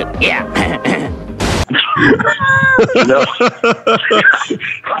 Change it. Yeah. No.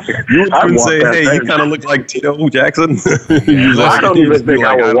 You would say, hey, you kind of look like Tito Jackson. I don't even think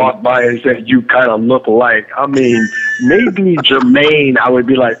I would walk by and say, you kind of look like. I mean, maybe Jermaine, I would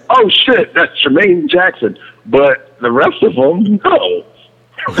be like, oh, shit, that's Jermaine Jackson. But the rest of them, no.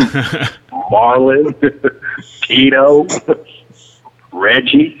 Marlon, Tito,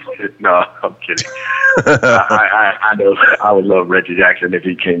 Reggie. No, I'm kidding. I know I would love Reggie Jackson if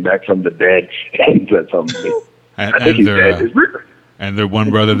he came back from the dead and said something to me. I think he's dead. And their one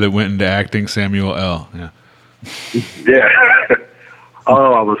brother that went into acting, Samuel L. Yeah. Yeah.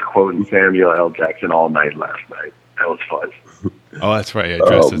 Oh, I was quoting Samuel L. Jackson all night last night. That was fun. Oh, that's right. Yeah,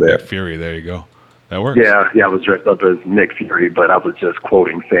 dressed as Nick Fury. There you go. That works. Yeah, I was dressed up as Nick Fury, but I was just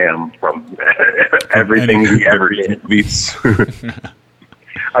quoting Sam from everything he ever did.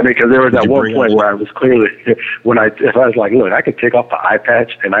 I mean, because there was that one point where I was clearly, if I was like, look, I could take off the eye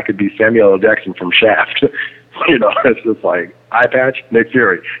patch and I could be Samuel L. Jackson from Shaft. You know, it's just like, eye patch, Nick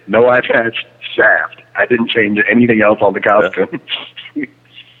Fury. No eye patch, Shaft. I didn't change anything else on the costume.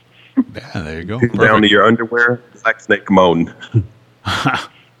 Yeah, there you go. Down to your underwear, Black Snake moan.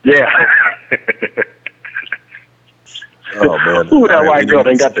 Yeah. Oh, man. Ooh, that white girl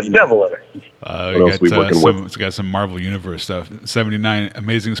done got the devil in her. It's got some Marvel Universe stuff. 79,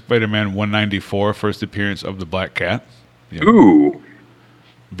 Amazing Spider-Man 194, first appearance of the Black Cat. Yep. Ooh.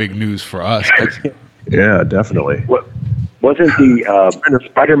 Big news for us. Yeah, definitely. Wasn't the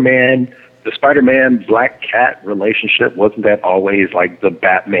Spider-Man Black Cat relationship, wasn't that always like the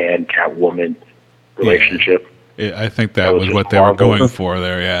Batman Catwoman relationship? Yeah, I think that was what they were going for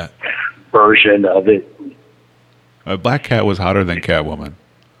there, yeah. Version of it. Black Cat was hotter than Catwoman.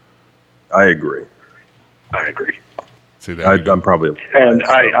 I agree. See that? I'm probably... And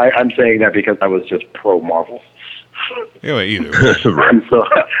I'm saying that because I was just pro-Marvel. Yeah, either.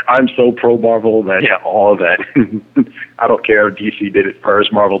 I'm so pro Marvel that all of that. I don't care if DC did it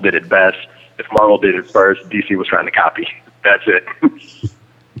first, Marvel did it best. If Marvel did it first, DC was trying to copy. That's it.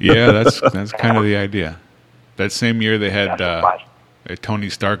 Yeah, that's kind of the idea. That same year they had a Tony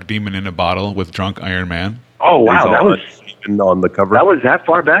Stark Demon in a Bottle with Drunk Iron Man. Oh wow, that was on the cover. That was that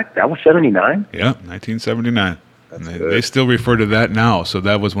far back. That was 79. Yeah, 1979. And they still refer to that now. So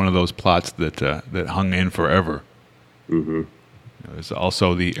that was one of those plots that hung in forever. Mm-hmm. There's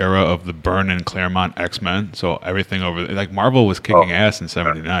also the era of the Byrne and Claremont X-Men. So everything over there, like Marvel was kicking ass in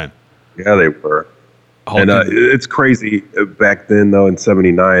 79. Yeah, they were. And it's crazy back then, though, in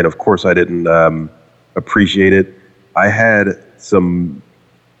 79. Of course, I didn't appreciate it. I had some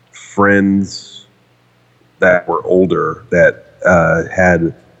friends that were older that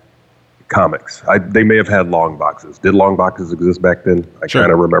had comics. They may have had long boxes. Did long boxes exist back then? I kind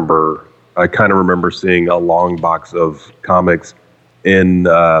of remember seeing a long box of comics in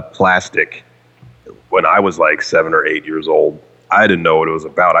plastic when I was like 7 or 8 years old. I didn't know what it was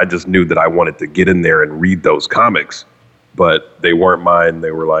about. I just knew that I wanted to get in there and read those comics, but they weren't mine.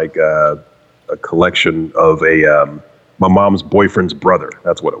 They were like a collection of my mom's boyfriend's brother.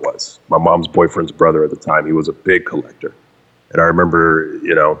 That's what it was. My mom's boyfriend's brother at the time. He was a big collector. And I remember,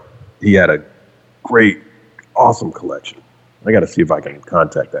 he had a great, awesome collection. I got to see if I can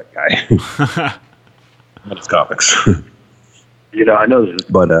contact that guy. His comics. I know this is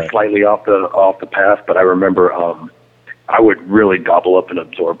slightly off the path, but I remember I would really gobble up and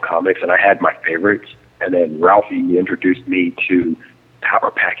absorb comics, and I had my favorites. And then Ralphie introduced me to Power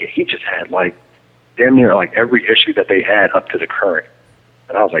Pack. He just had damn near every issue that they had up to the current.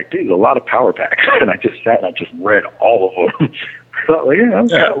 And I was like, dude, a lot of Power Packs. And I just sat and I just read all of them. So I was like, I'm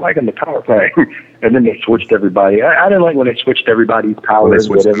kind of liking the Power Pack. And then they switched everybody. I didn't like when they switched everybody's powers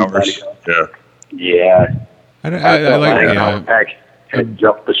with everybody else. Yeah. I like Power Pack had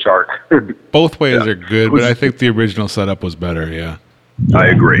jumped the shark. Both ways are good, but I think the original setup was better, yeah. I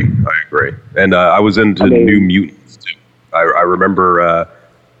agree. And I was into New Mutants, too. I remember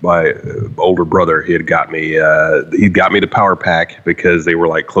my older brother, he got me to Power Pack because they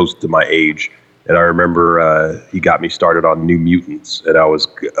were close to my age. And I remember he got me started on New Mutants, and I was,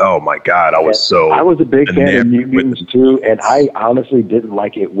 oh my God, I was a big fan of New Mutants too, and I honestly didn't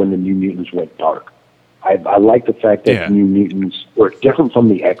like it when the New Mutants went dark. I like the fact that New Mutants were different from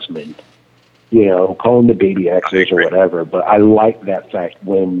the X-Men, call them the baby X's or whatever, but I like that fact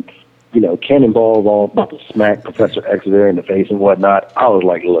when, Cannonball was all about to smack Professor X there in the face and whatnot. I was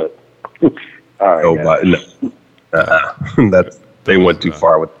like, look, all right. They went too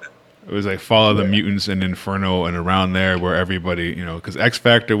far with that. It was Fall of the Mutants and Inferno and around there where everybody, because X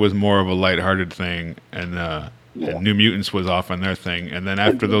Factor was more of a lighthearted thing and New Mutants was off on their thing. And then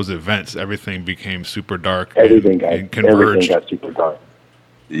after those events, everything became super dark and converged. Everything got super dark.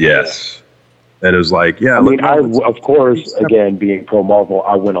 Yes. And it was like, yeah. I mean, of course, again, being pro Marvel,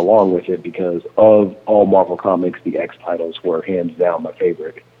 I went along with it because of all Marvel comics, the X titles were hands down my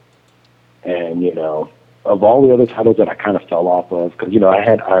favorite. And, you know, of all the other titles that I kind of fell off of, because, you know, I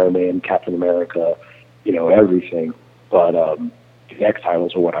had Iron Man, Captain America, you know, everything. But the X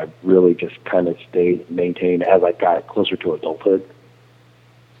titles are what I really just kind of maintained as I got closer to adulthood.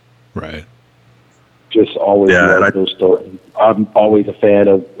 Right. Just always love those stories. I'm always a fan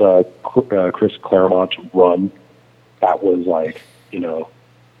of Chris Claremont's run. That was like, you know,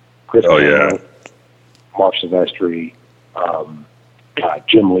 Chris Claremont, Mark Silvestri,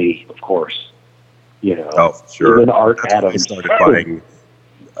 Jim Lee, of course. You know, oh, sure. Even Art Adams.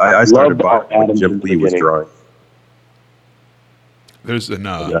 I started buying when Jim Lee was drawing. There's an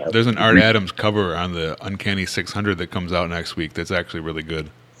Art Adams cover on the Uncanny 600 that comes out next week. That's actually really good.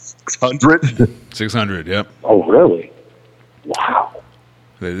 600? 600, yep. Oh, really? Wow.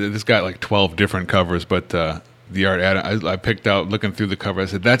 This got like 12 different covers, but the Art Adams, I picked out, looking through the cover, I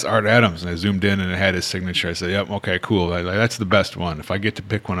said, that's Art Adams. And I zoomed in and it had his signature. I said, yep, okay, cool. That's the best one. If I get to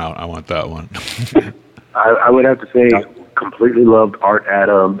pick one out, I want that one. I would have to say, completely loved Art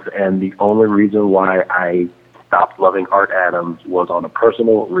Adams, and the only reason why I stopped loving Art Adams was on a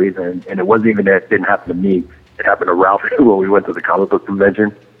personal reason, and it wasn't even that it didn't happen to me. It happened to Ralphie when we went to the comic book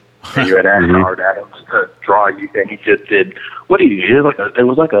convention. And you had asked Art Adams to draw you, and he just did. What did he do? It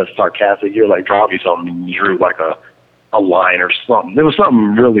was like a sarcastic. You're like, draw me something, and he drew like a line or something. There was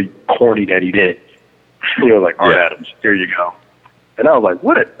something really corny that he did. You know, like Art Adams. Here you go. And I was like,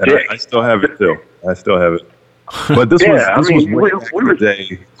 what a dick. I still have it too. But this was way back in the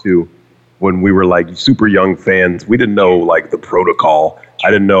day too, when we were like super young fans. We didn't know like the protocol. I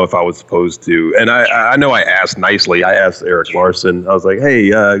didn't know if I was supposed to, and I know I asked nicely. I asked Eric Larson. I was like,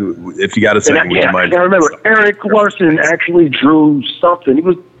 "Hey, if you got a second, would you mind?" I remember Eric Larson actually drew something.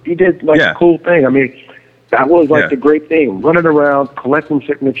 He did like a cool thing. I mean, that was like the great thing: running around, collecting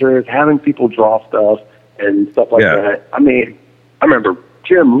signatures, having people draw stuff and stuff like that. I mean, I remember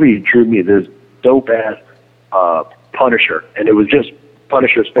Jim Lee drew me this dope ass Punisher, and it was just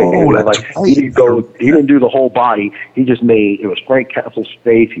Punisher's face. He didn't do the whole body. He just it was Frank Castle's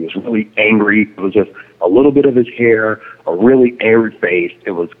face. He was really angry. It was just a little bit of his hair, a really angry face.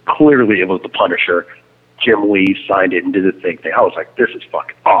 It was the Punisher. Jim Lee signed it and did the thing. I was like, this is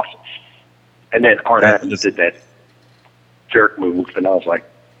fucking awesome. And then Art Adams did that jerk move, and I was like,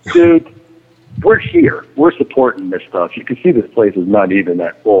 dude, we're here. We're supporting this stuff. You can see this place is not even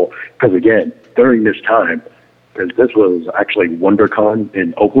that full. Because again, during this time, because this was actually WonderCon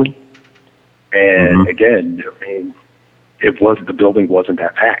in Oakland. And again, I mean, the building wasn't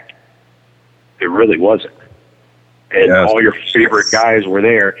that packed. It really wasn't. And all your favorite guys were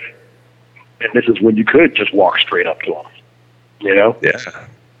there. And this is when you could just walk straight up to them. You know? Yeah.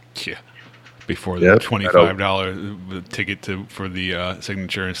 Before the $25 ticket for the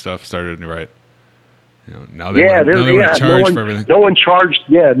signature and stuff started, right? You know, now they want to charge for everything. No one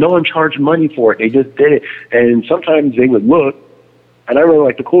charged money for it. They just did it. And sometimes they would look, and I really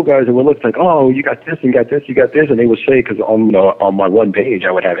like the cool guys that would look like, oh, you got this, you got this, you got this, and they would say, because on my one page, I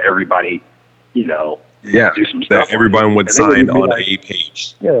would have everybody, do some stuff. Everyone would sign on a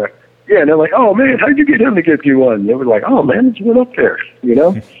page. Yeah, and they're like, oh man, how did you get him to give you one? They were like, oh man, it's went up there, you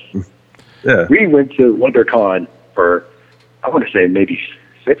know. Yeah. We went to WonderCon for, I want to say maybe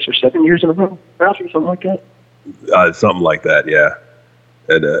 6 or 7 years in a row, Ralphie, something like that. Something like that, yeah.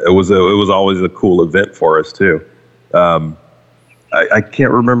 And it was always a cool event for us too. I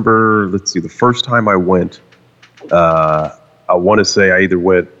can't remember. Let's see. The first time I went, I want to say I either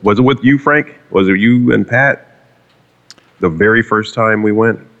went. Was it with you, Frank? Was it you and Pat? The very first time we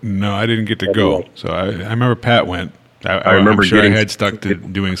went. No, I didn't get to go. So I remember Pat went. I remember I had stuck to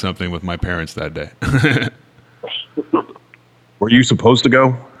doing something with my parents that day. Were you supposed to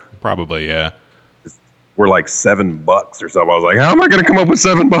go? Probably, yeah. We're like $7 or something. I was like, how am I going to come up with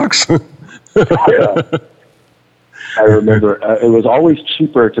 $7? Yeah. I remember it was always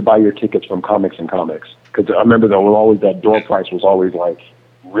cheaper to buy your tickets from Comics and Comics, because I remember that door price was always like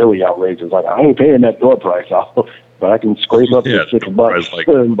really outrageous. Like, I ain't paying that door price, but I can scrape up the $6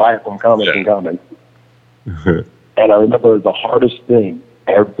 and buy it from Comics and Comics. And I remember the hardest thing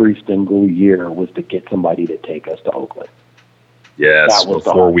every single year was to get somebody to take us to Oakland. Yes,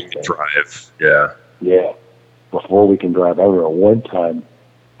 before we could drive. Yeah. Yeah, before we can drive. I remember one time,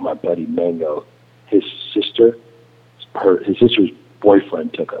 my buddy Mango, his sister's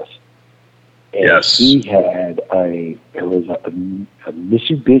boyfriend took us. And he had a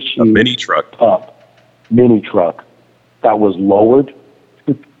Mitsubishi mini truck that was lowered,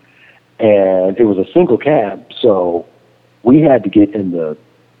 and it was a single cab, so we had to get in the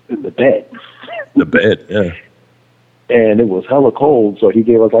bed. The bed, yeah. And it was hella cold, so he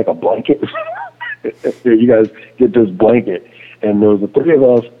gave us like a blanket. Here, you guys get this blanket. And there was the three of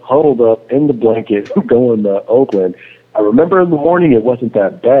us huddled up in the blanket going to Oakland. I remember in the morning it wasn't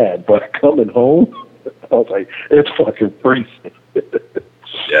that bad, but coming home, I was like, it's fucking freezing.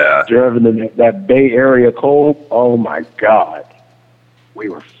 Yeah. Driving in that Bay Area cold, oh my God. We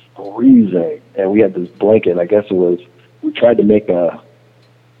were freezing. And we had this blanket. I guess it was, we tried to make a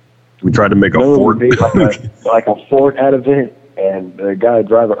fort. like a fort out of it. And the guy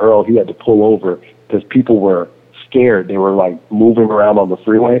driving Earl, he had to pull over because people were scared. They were like moving around on the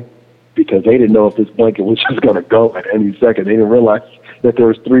freeway because they didn't know if this blanket was just going to go at any second. They didn't realize that there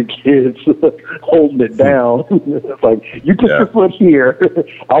was 3 kids holding it down. It's like, you put your foot here,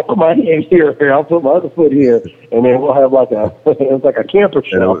 I'll put my hand here, I'll put my other foot here, and then we'll have like a camper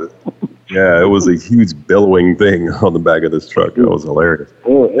show. It was a huge billowing thing on the back of this truck. That was hilarious.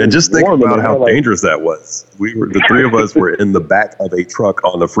 And just think about how dangerous that was. The 3 of us were in the back of a truck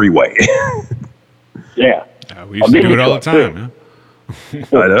on the freeway. Yeah, we used to do it all the time. Huh?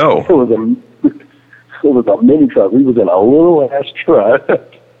 I know. It was a mini truck. We was in a little ass truck,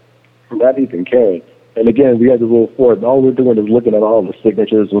 not even carrying. And again, we had this little fort, and all we're doing is looking at all the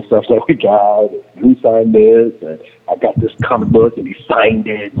signatures and stuff that we got. Who signed this? And I got this comic book, and he signed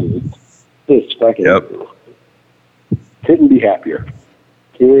it. And this fucking couldn't be happier.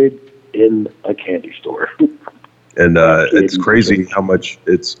 Kid in a candy store. And it's crazy how much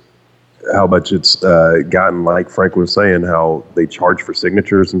it's gotten. Like Frank was saying, how they charge for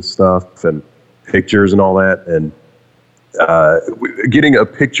signatures and stuff and pictures and all that, and getting a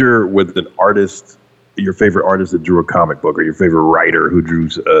picture with an artist, your favorite artist that drew a comic book, or your favorite writer who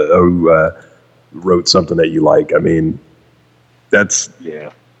wrote something that you like. I mean, that's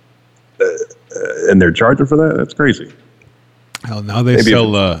and they're charging for that. That's crazy. Hell, now they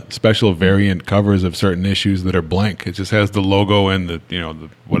sell special variant covers of certain issues that are blank. It just has the logo and the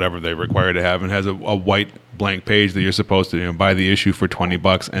whatever they require to have, and has a white blank page that you're supposed to buy the issue for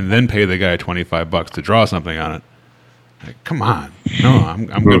 $20 and then pay the guy $25 to draw something on it. Like, come on, no,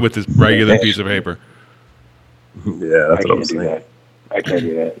 I'm good with this regular piece of paper. Yeah, that's what I'm saying. I can't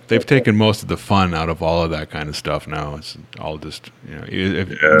do that. They've taken most of the fun out of all of that kind of stuff now. It's all just,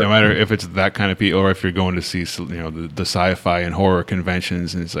 no matter if it's that kind of people, or if you're going to see, the sci-fi and horror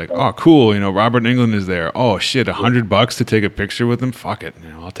conventions, and it's like, oh, cool, Robert Englund is there. Oh, shit, $100 to take a picture with him? Fuck it.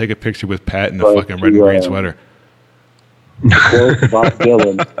 I'll take a picture with Pat in the fucking red and green sweater. Quote Bob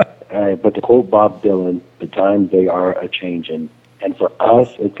Dylan, but to quote Bob Dylan, the times they are a-changing. And for us,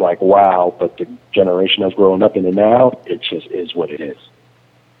 it's like, wow, but the generation that's growing up in it now, it just is what it is.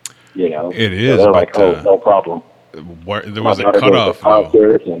 It is. So they're like, oh, no problem. There was a cutoff.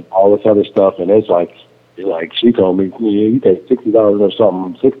 Concerts and all this other stuff, and it's like she told me, you pay $60 or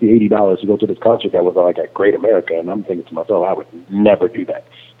something, $60, $80 to go to this concert that was like at Great America, and I'm thinking to myself, I would never do that.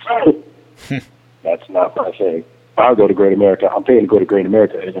 That's not my thing. If I go to Great America, I'm paying to go to Great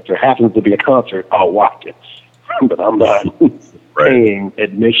America, and if there happens to be a concert, I'll watch it. But I'm not paying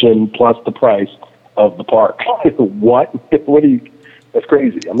admission plus the price of the park. What? What are you? That's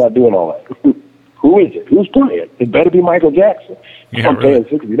crazy. I'm not doing all that. Who is it? Who's playing? It better be Michael Jackson. Yeah, I'm paying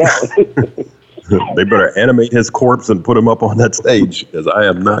 $60. They better animate his corpse and put him up on that stage, because I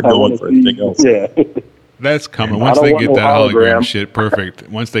am not going for anything else. Yeah. That's coming. Once they get that hologram shit perfect,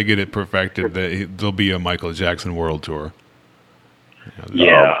 once they get it perfected, there'll be a Michael Jackson world tour.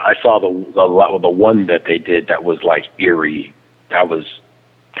 Yeah, I saw the one that they did that was like eerie. That was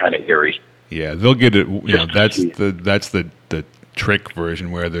kind of eerie. Yeah, they'll get it. That's the trick version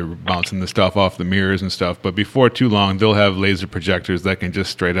where they're bouncing the stuff off the mirrors and stuff. But before too long, they'll have laser projectors that can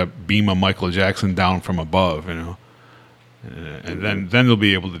just straight up beam a Michael Jackson down from above. And then they'll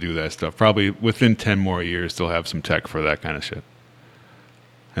be able to do that stuff. Probably within 10 more years, they'll have some tech for that kind of shit.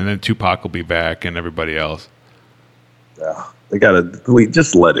 And then Tupac will be back, and everybody else. Yeah, they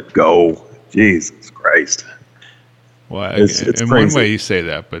just let it go. Jesus Christ. Well, it's in crazy. one way you say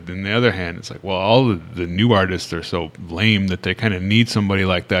that, but on the other hand, it's like, well, all the new artists are so lame that they kind of need somebody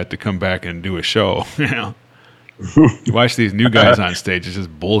like that to come back and do a show. You watch these new guys on stage; it's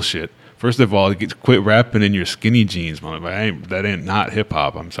just bullshit. First of all, quit rapping in your skinny jeans, that ain't not hip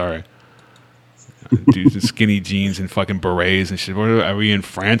hop. I'm sorry. Dudes in skinny jeans and fucking berets and shit. Are we in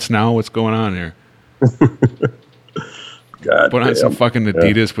France now? What's going on here? God, put on some fucking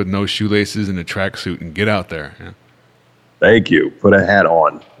Adidas with no shoelaces and a tracksuit and get out there. Yeah. Thank you. Put a hat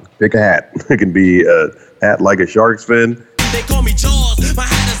on. Pick a hat. It can be a hat like a shark's fin. They call me Jaws. My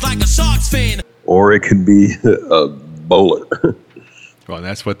hat is like a shark's fin. Or it can be a bowler. Well,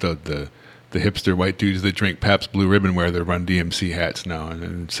 that's what the the hipster white dudes that drink Pabst Blue Ribbon wear their Run DMC hats now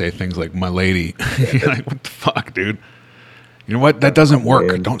and say things like "my lady." You're like, what the fuck, dude? You know what? That doesn't work.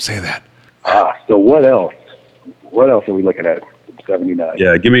 Man. Don't say that. So what else? What else are we looking at? 79.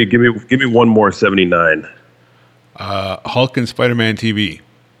 Yeah, give me one more 79. Hulk and Spider-Man TV.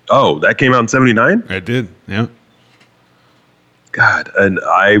 Oh, that came out in 79? It did. Yeah. God, and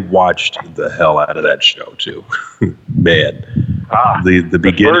I watched the hell out of that show too. Man, the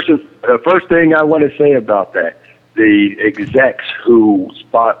beginning. The first thing I want to say about that, the execs who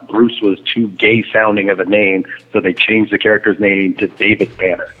thought Bruce was too gay sounding of a name, so they changed the character's name to David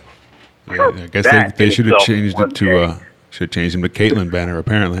Banner. Yeah, I guess they should have changed it to should change him to Caitlin Banner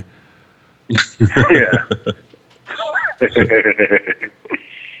apparently. Yeah.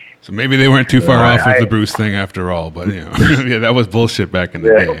 So maybe they weren't too far off with the Bruce thing after all, but you know, yeah, that was bullshit back in the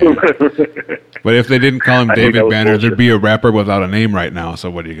day. But if they didn't call him David Banner, there'd be a rapper without a name right now.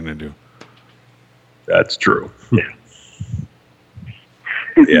 So what are you gonna do? That's true. Yeah,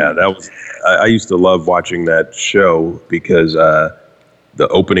 that was. I used to love watching that show because the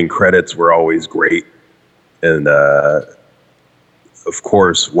opening credits were always great, and of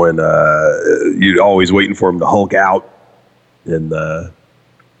course, when you're always waiting for him to Hulk out and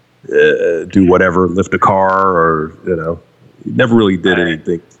do whatever, lift a car, or he never really did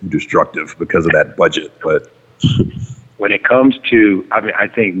anything destructive because of that budget. But when it comes to, I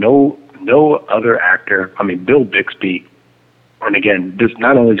think no other actor. Bill Bixby, and again, this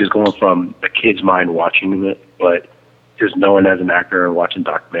not only just going from a kid's mind watching it, but just knowing as an actor and watching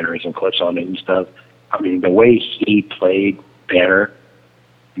documentaries and clips on it and stuff. The way he played Banner,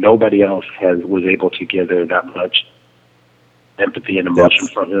 nobody else was able to gather that much empathy and emotion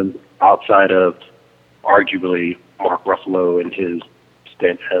from him outside of arguably Mark Ruffalo and his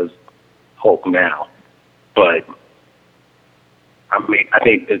stint as Hulk now. But I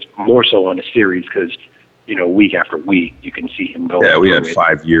think it's more so on the series because week after week you can see him go. Yeah, we had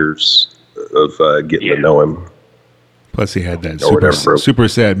 5 years of getting to know him. Plus, he had that super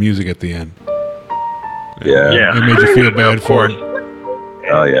sad music at the end. Yeah, it made you feel bad for him.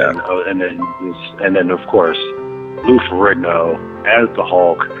 Oh yeah, and then of course, Lou Ferrigno as the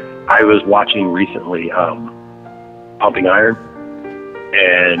Hulk. I was watching recently Pumping Iron,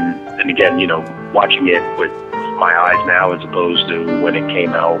 and again, watching it with my eyes now as opposed to when it came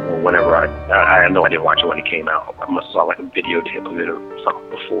out or whenever I know I didn't watch it when it came out. I must have saw like a videotape of it or something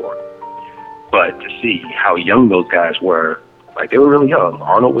before. But to see how young those guys were, like they were really young.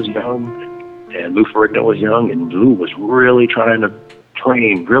 Arnold was young, and Lou Ferrigno was young, and Lou was really trying to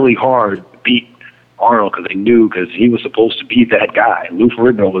train really hard to beat Arnold because he was supposed to be that guy. Lou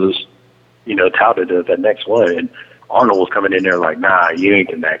Ferrigno was, touted as that next one, and Arnold was coming in there like, nah, you ain't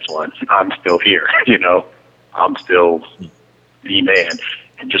the next one. I'm still here, I'm still the man.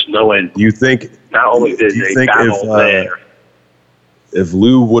 And just knowing, you think not only did they battle there, if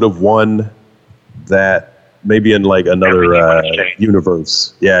Lou would have won that, maybe in like another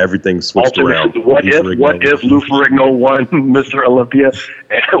universe, everything switched around. What if Lou Ferrigno won Mr. Olympia?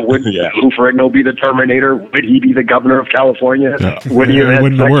 And would Lou Ferrigno be the Terminator? Would he be the governor of California? Would he have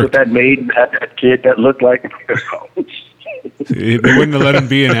had sex with that maid and had that kid that looked like? They wouldn't have let him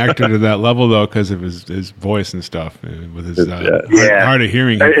be an actor to that level though, because of his voice and stuff, with his hard of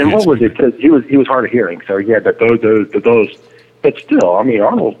hearing. And what was it? Because he was hard of hearing, so he had those. But still,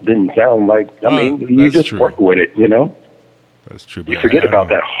 Arnold didn't sound like. You just work with it, That's true. You forget about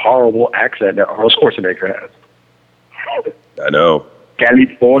that horrible accent that Arnold Schwarzenegger has. I know.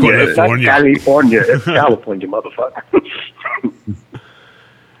 California. It's not California. It's California, motherfucker.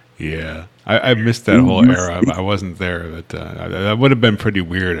 Yeah, I missed that whole era. I wasn't there, but that would have been pretty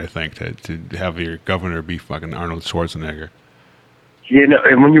weird. I think to have your governor be fucking Arnold Schwarzenegger.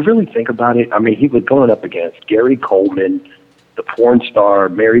 And when you really think about it, he was going up against Gary Coleman, the porn star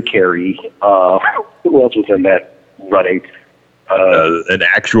Mary Carey. Who else was in that running? An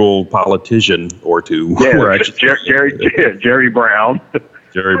actual politician or two. Yeah, Jerry Brown.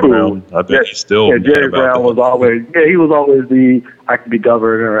 Jerry Brown. I bet he's still. Yeah, Jerry Brown was always. Yeah, he was always the. I can be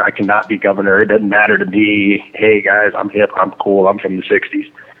governor. I cannot be governor. It doesn't matter to me. Hey guys, I'm hip. I'm cool. I'm from the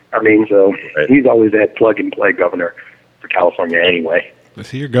 '60s. So he's always that plug and play governor for California anyway. Is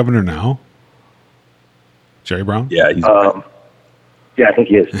he your governor now? Jerry Brown? Yeah, he's. Yeah, I think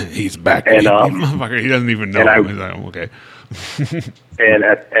he is. He's back. And he doesn't even know. Okay. and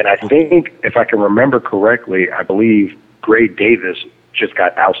I think if I can remember correctly, I believe Gray Davis just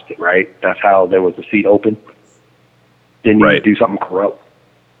got ousted, right? That's how there was a seat open. Didn't he do something corrupt?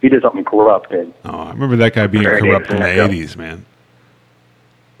 He did something corrupt. And I remember that guy being corrupt in the 80s, man.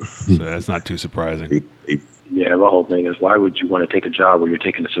 So that's not too surprising. Yeah, the whole thing is, why would you want to take a job where you're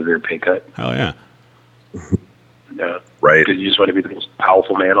taking a severe pay cut? Hell yeah. Yeah. Right. Because you just want to be the most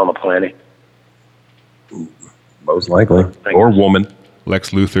powerful man on the planet. Most likely. Or woman. Lex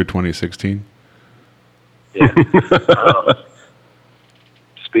Luthor 2016. Yeah.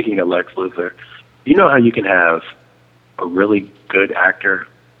 Speaking of Lex Luthor, you know how you can have a really good actor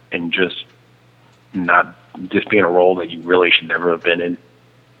and just not just be in a role that you really should never have been in?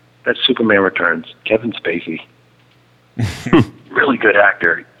 That's Superman Returns. Kevin Spacey. Really good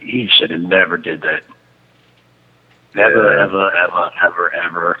actor. He should have never did that. Never,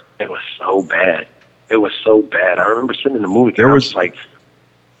 ever. It was so bad. It was so bad. I remember sitting in the movie theater. I was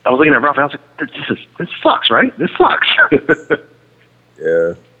looking at Ralph and I was like, this sucks, right? This sucks.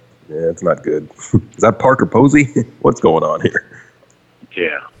 Yeah, it's not good. Is that Parker Posey? What's going on here?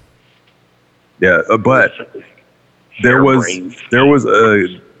 Yeah. Yeah, but there was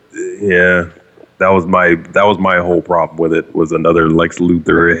that was my whole problem with it, was another Lex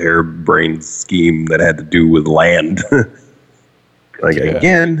Luthor harebrained scheme that had to do with land.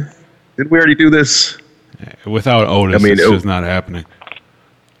 Again, did we already do this? Without Otis, it's just not happening.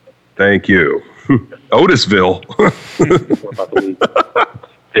 Thank you. Otisville.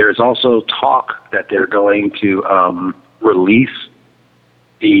 There's also talk that they're going to release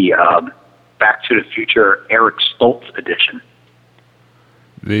the Back to the Future Eric Stoltz edition.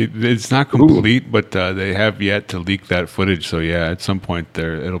 It's not complete, but they have yet to leak that footage. So yeah, at some point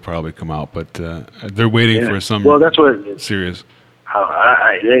it'll probably come out. But they're waiting for some. Well, that's what it is. Serious.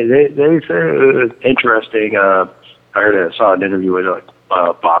 They say it was interesting. I saw an interview with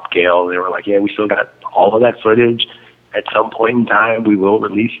Bob Gale. They were like, "Yeah, we still got all of that footage. At some point in time, we will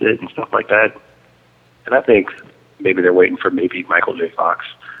release it and stuff like that." And I think maybe they're waiting for Michael J. Fox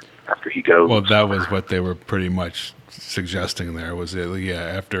after he goes. Well, that was what they were pretty much suggesting there. Was it? Yeah,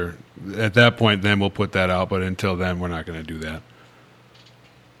 after at that point, then we'll put that out. But until then, we're not going to do that.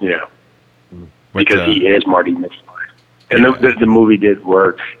 Yeah, but, because he is Marty McFly. And the movie did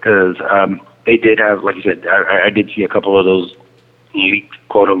work because they did have, like you said, I did see a couple of those leaked,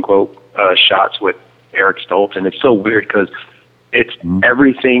 quote-unquote, shots with Eric Stoltz. And it's so weird because it's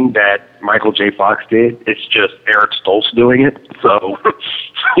everything that Michael J. Fox did. It's just Eric Stoltz doing it. So,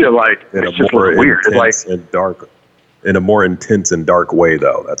 it's just weird. It's like and dark. In a more intense and dark way,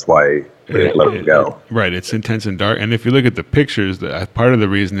 though. That's why they let him go. Right, it's intense and dark. And if you look at the pictures, part of the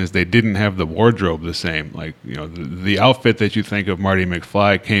reason is they didn't have the wardrobe the same. Like, the outfit that you think of Marty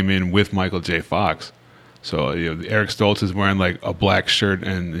McFly came in with Michael J. Fox. So, Eric Stoltz is wearing like a black shirt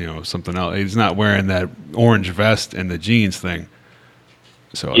and, something else. He's not wearing that orange vest and the jeans thing.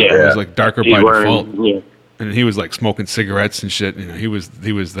 So it was like darker by default. Yeah. And he was like smoking cigarettes and shit. He was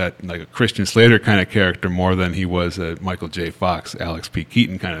that like a Christian Slater kind of character more than he was a Michael J. Fox, Alex P.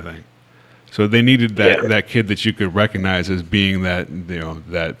 Keaton kind of thing. So they needed that kid that you could recognize as being that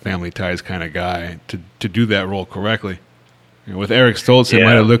that Family Ties kind of guy to do that role correctly. With Eric Stoltz, it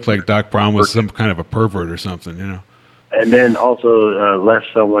might have looked like Doc Brown was some kind of a pervert or something, And then also, unless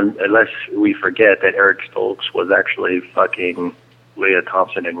we forget that Eric Stoltz was actually fucking Leah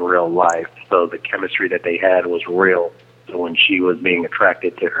Thompson in real life, so the chemistry that they had was real. So when she was being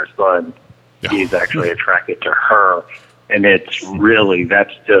attracted to her son, he's actually attracted to her, and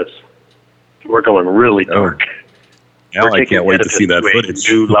we're going really dark. Now I can't wait to see that footage.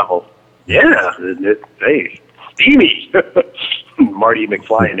 New level. Yeah, hey, steamy. Marty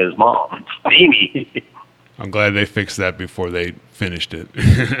McFly and his mom, steamy. I'm glad they fixed that before they finished it.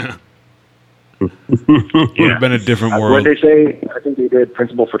 Would have been a different world. What did they say? I think they did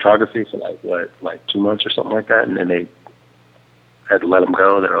principal photography for like 2 months or something like that, and then they had to let them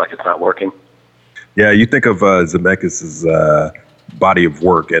go. They were like, it's not working. Yeah, you think of Zemeckis' body of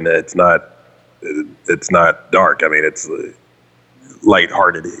work, and it's not dark. I mean, it's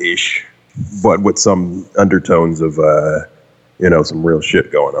lighthearted-ish, but with some undertones of some real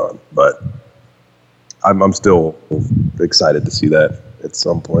shit going on. But I'm still excited to see that at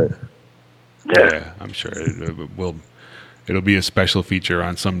some point. Yeah, I'm sure it'll be a special feature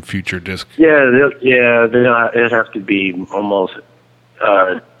on some future disc. It has to be almost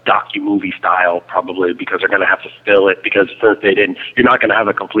docu-movie style, probably, because they're going to have to fill it, because since you're not going to have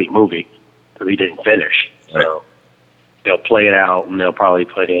a complete movie because he didn't finish. Right. So they'll play it out, and they'll probably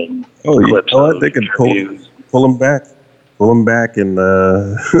put in clips. They can pull them back. Pull them back and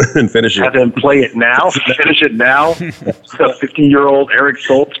finish it. Have them play it now. Finish it now. A 15-year-old Eric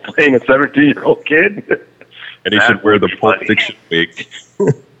Stoltz playing a 17-year-old kid. And he should wear the Pulp Fiction wig.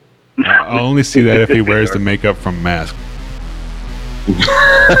 I'll only see that if he wears the makeup from Mask.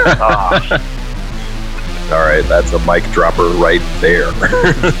 All right, that's a mic dropper right there.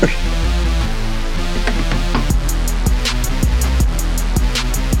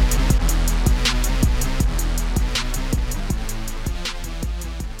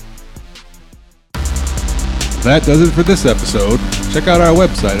 That does it for this episode. Check out our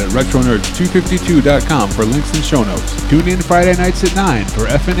website at retronerds252.com for links and show notes. Tune in Friday nights at 9 for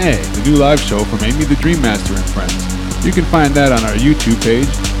FNA, the new live show from Amy the Dream Master and friends. You can find that on our YouTube page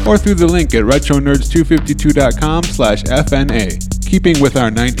or through the link at retronerds252.com/FNA. Keeping with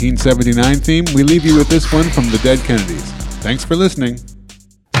our 1979 theme, we leave you with this one from the Dead Kennedys. Thanks for listening.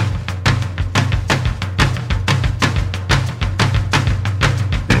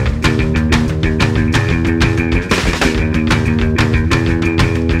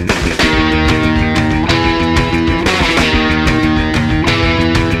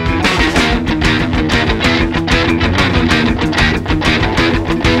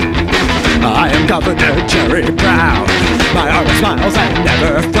 Governor Jerry Brown, my heart smiles and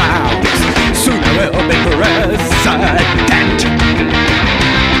never frowns. Soon I will be president.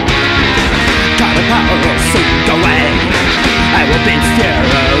 God of power will soon go away. I will be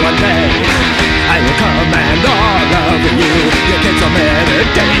Führer one day. I will command all of you. Your kids are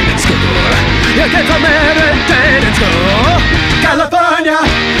meditating in school. Your kids are meditating in school. California,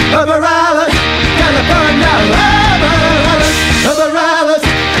 over Alice. California, over Alice. Over Alice.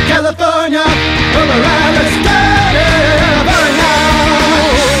 California, over Alice, California.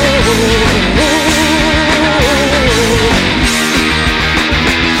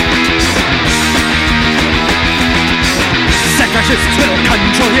 Fascists will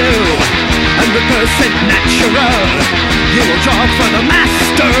control you, 100% natural. You will jog for the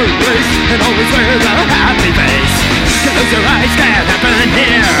master race and always wear the happy face. Close your eyes, can't happen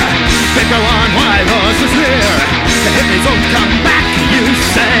here. Pick the one while yours is near. The hippies won't come back, you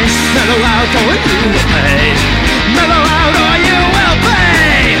say. Mellow out or you will pay. Mellow out or you will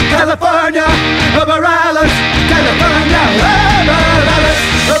pay. California, over Alice. California, over Alice.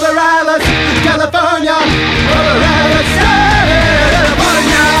 Over Alice. California, over Alice.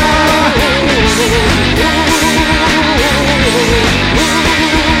 California.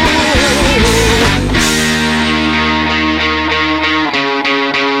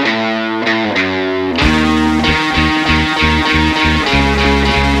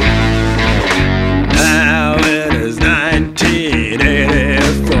 Now it is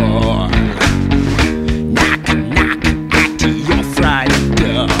 1984. Knock, knock at your front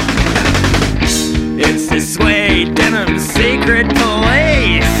door. It's the suede denim secret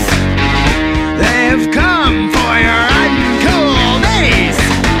police. They've come for your uncool days.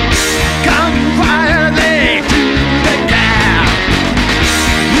 Come quietly to the town.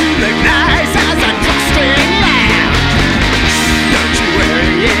 You look nice as a trusting lamb. Don't you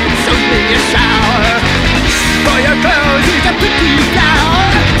worry, it's only a shower. For your clothes, use a pretty flower.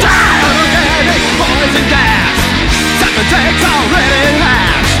 Organic poison gas. Sucker takes already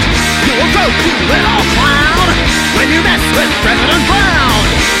last. You will go to little clown when you mess with President Brown.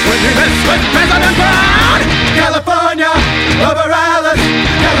 When you mess with President Brown. California, over Alice.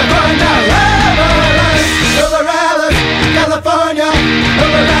 California, over Alice. Over Alice. California,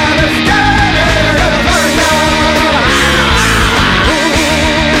 over Alice. California.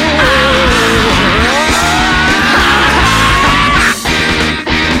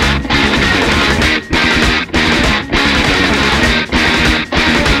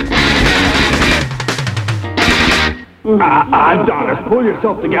 Adonis, pull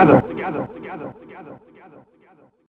yourself together.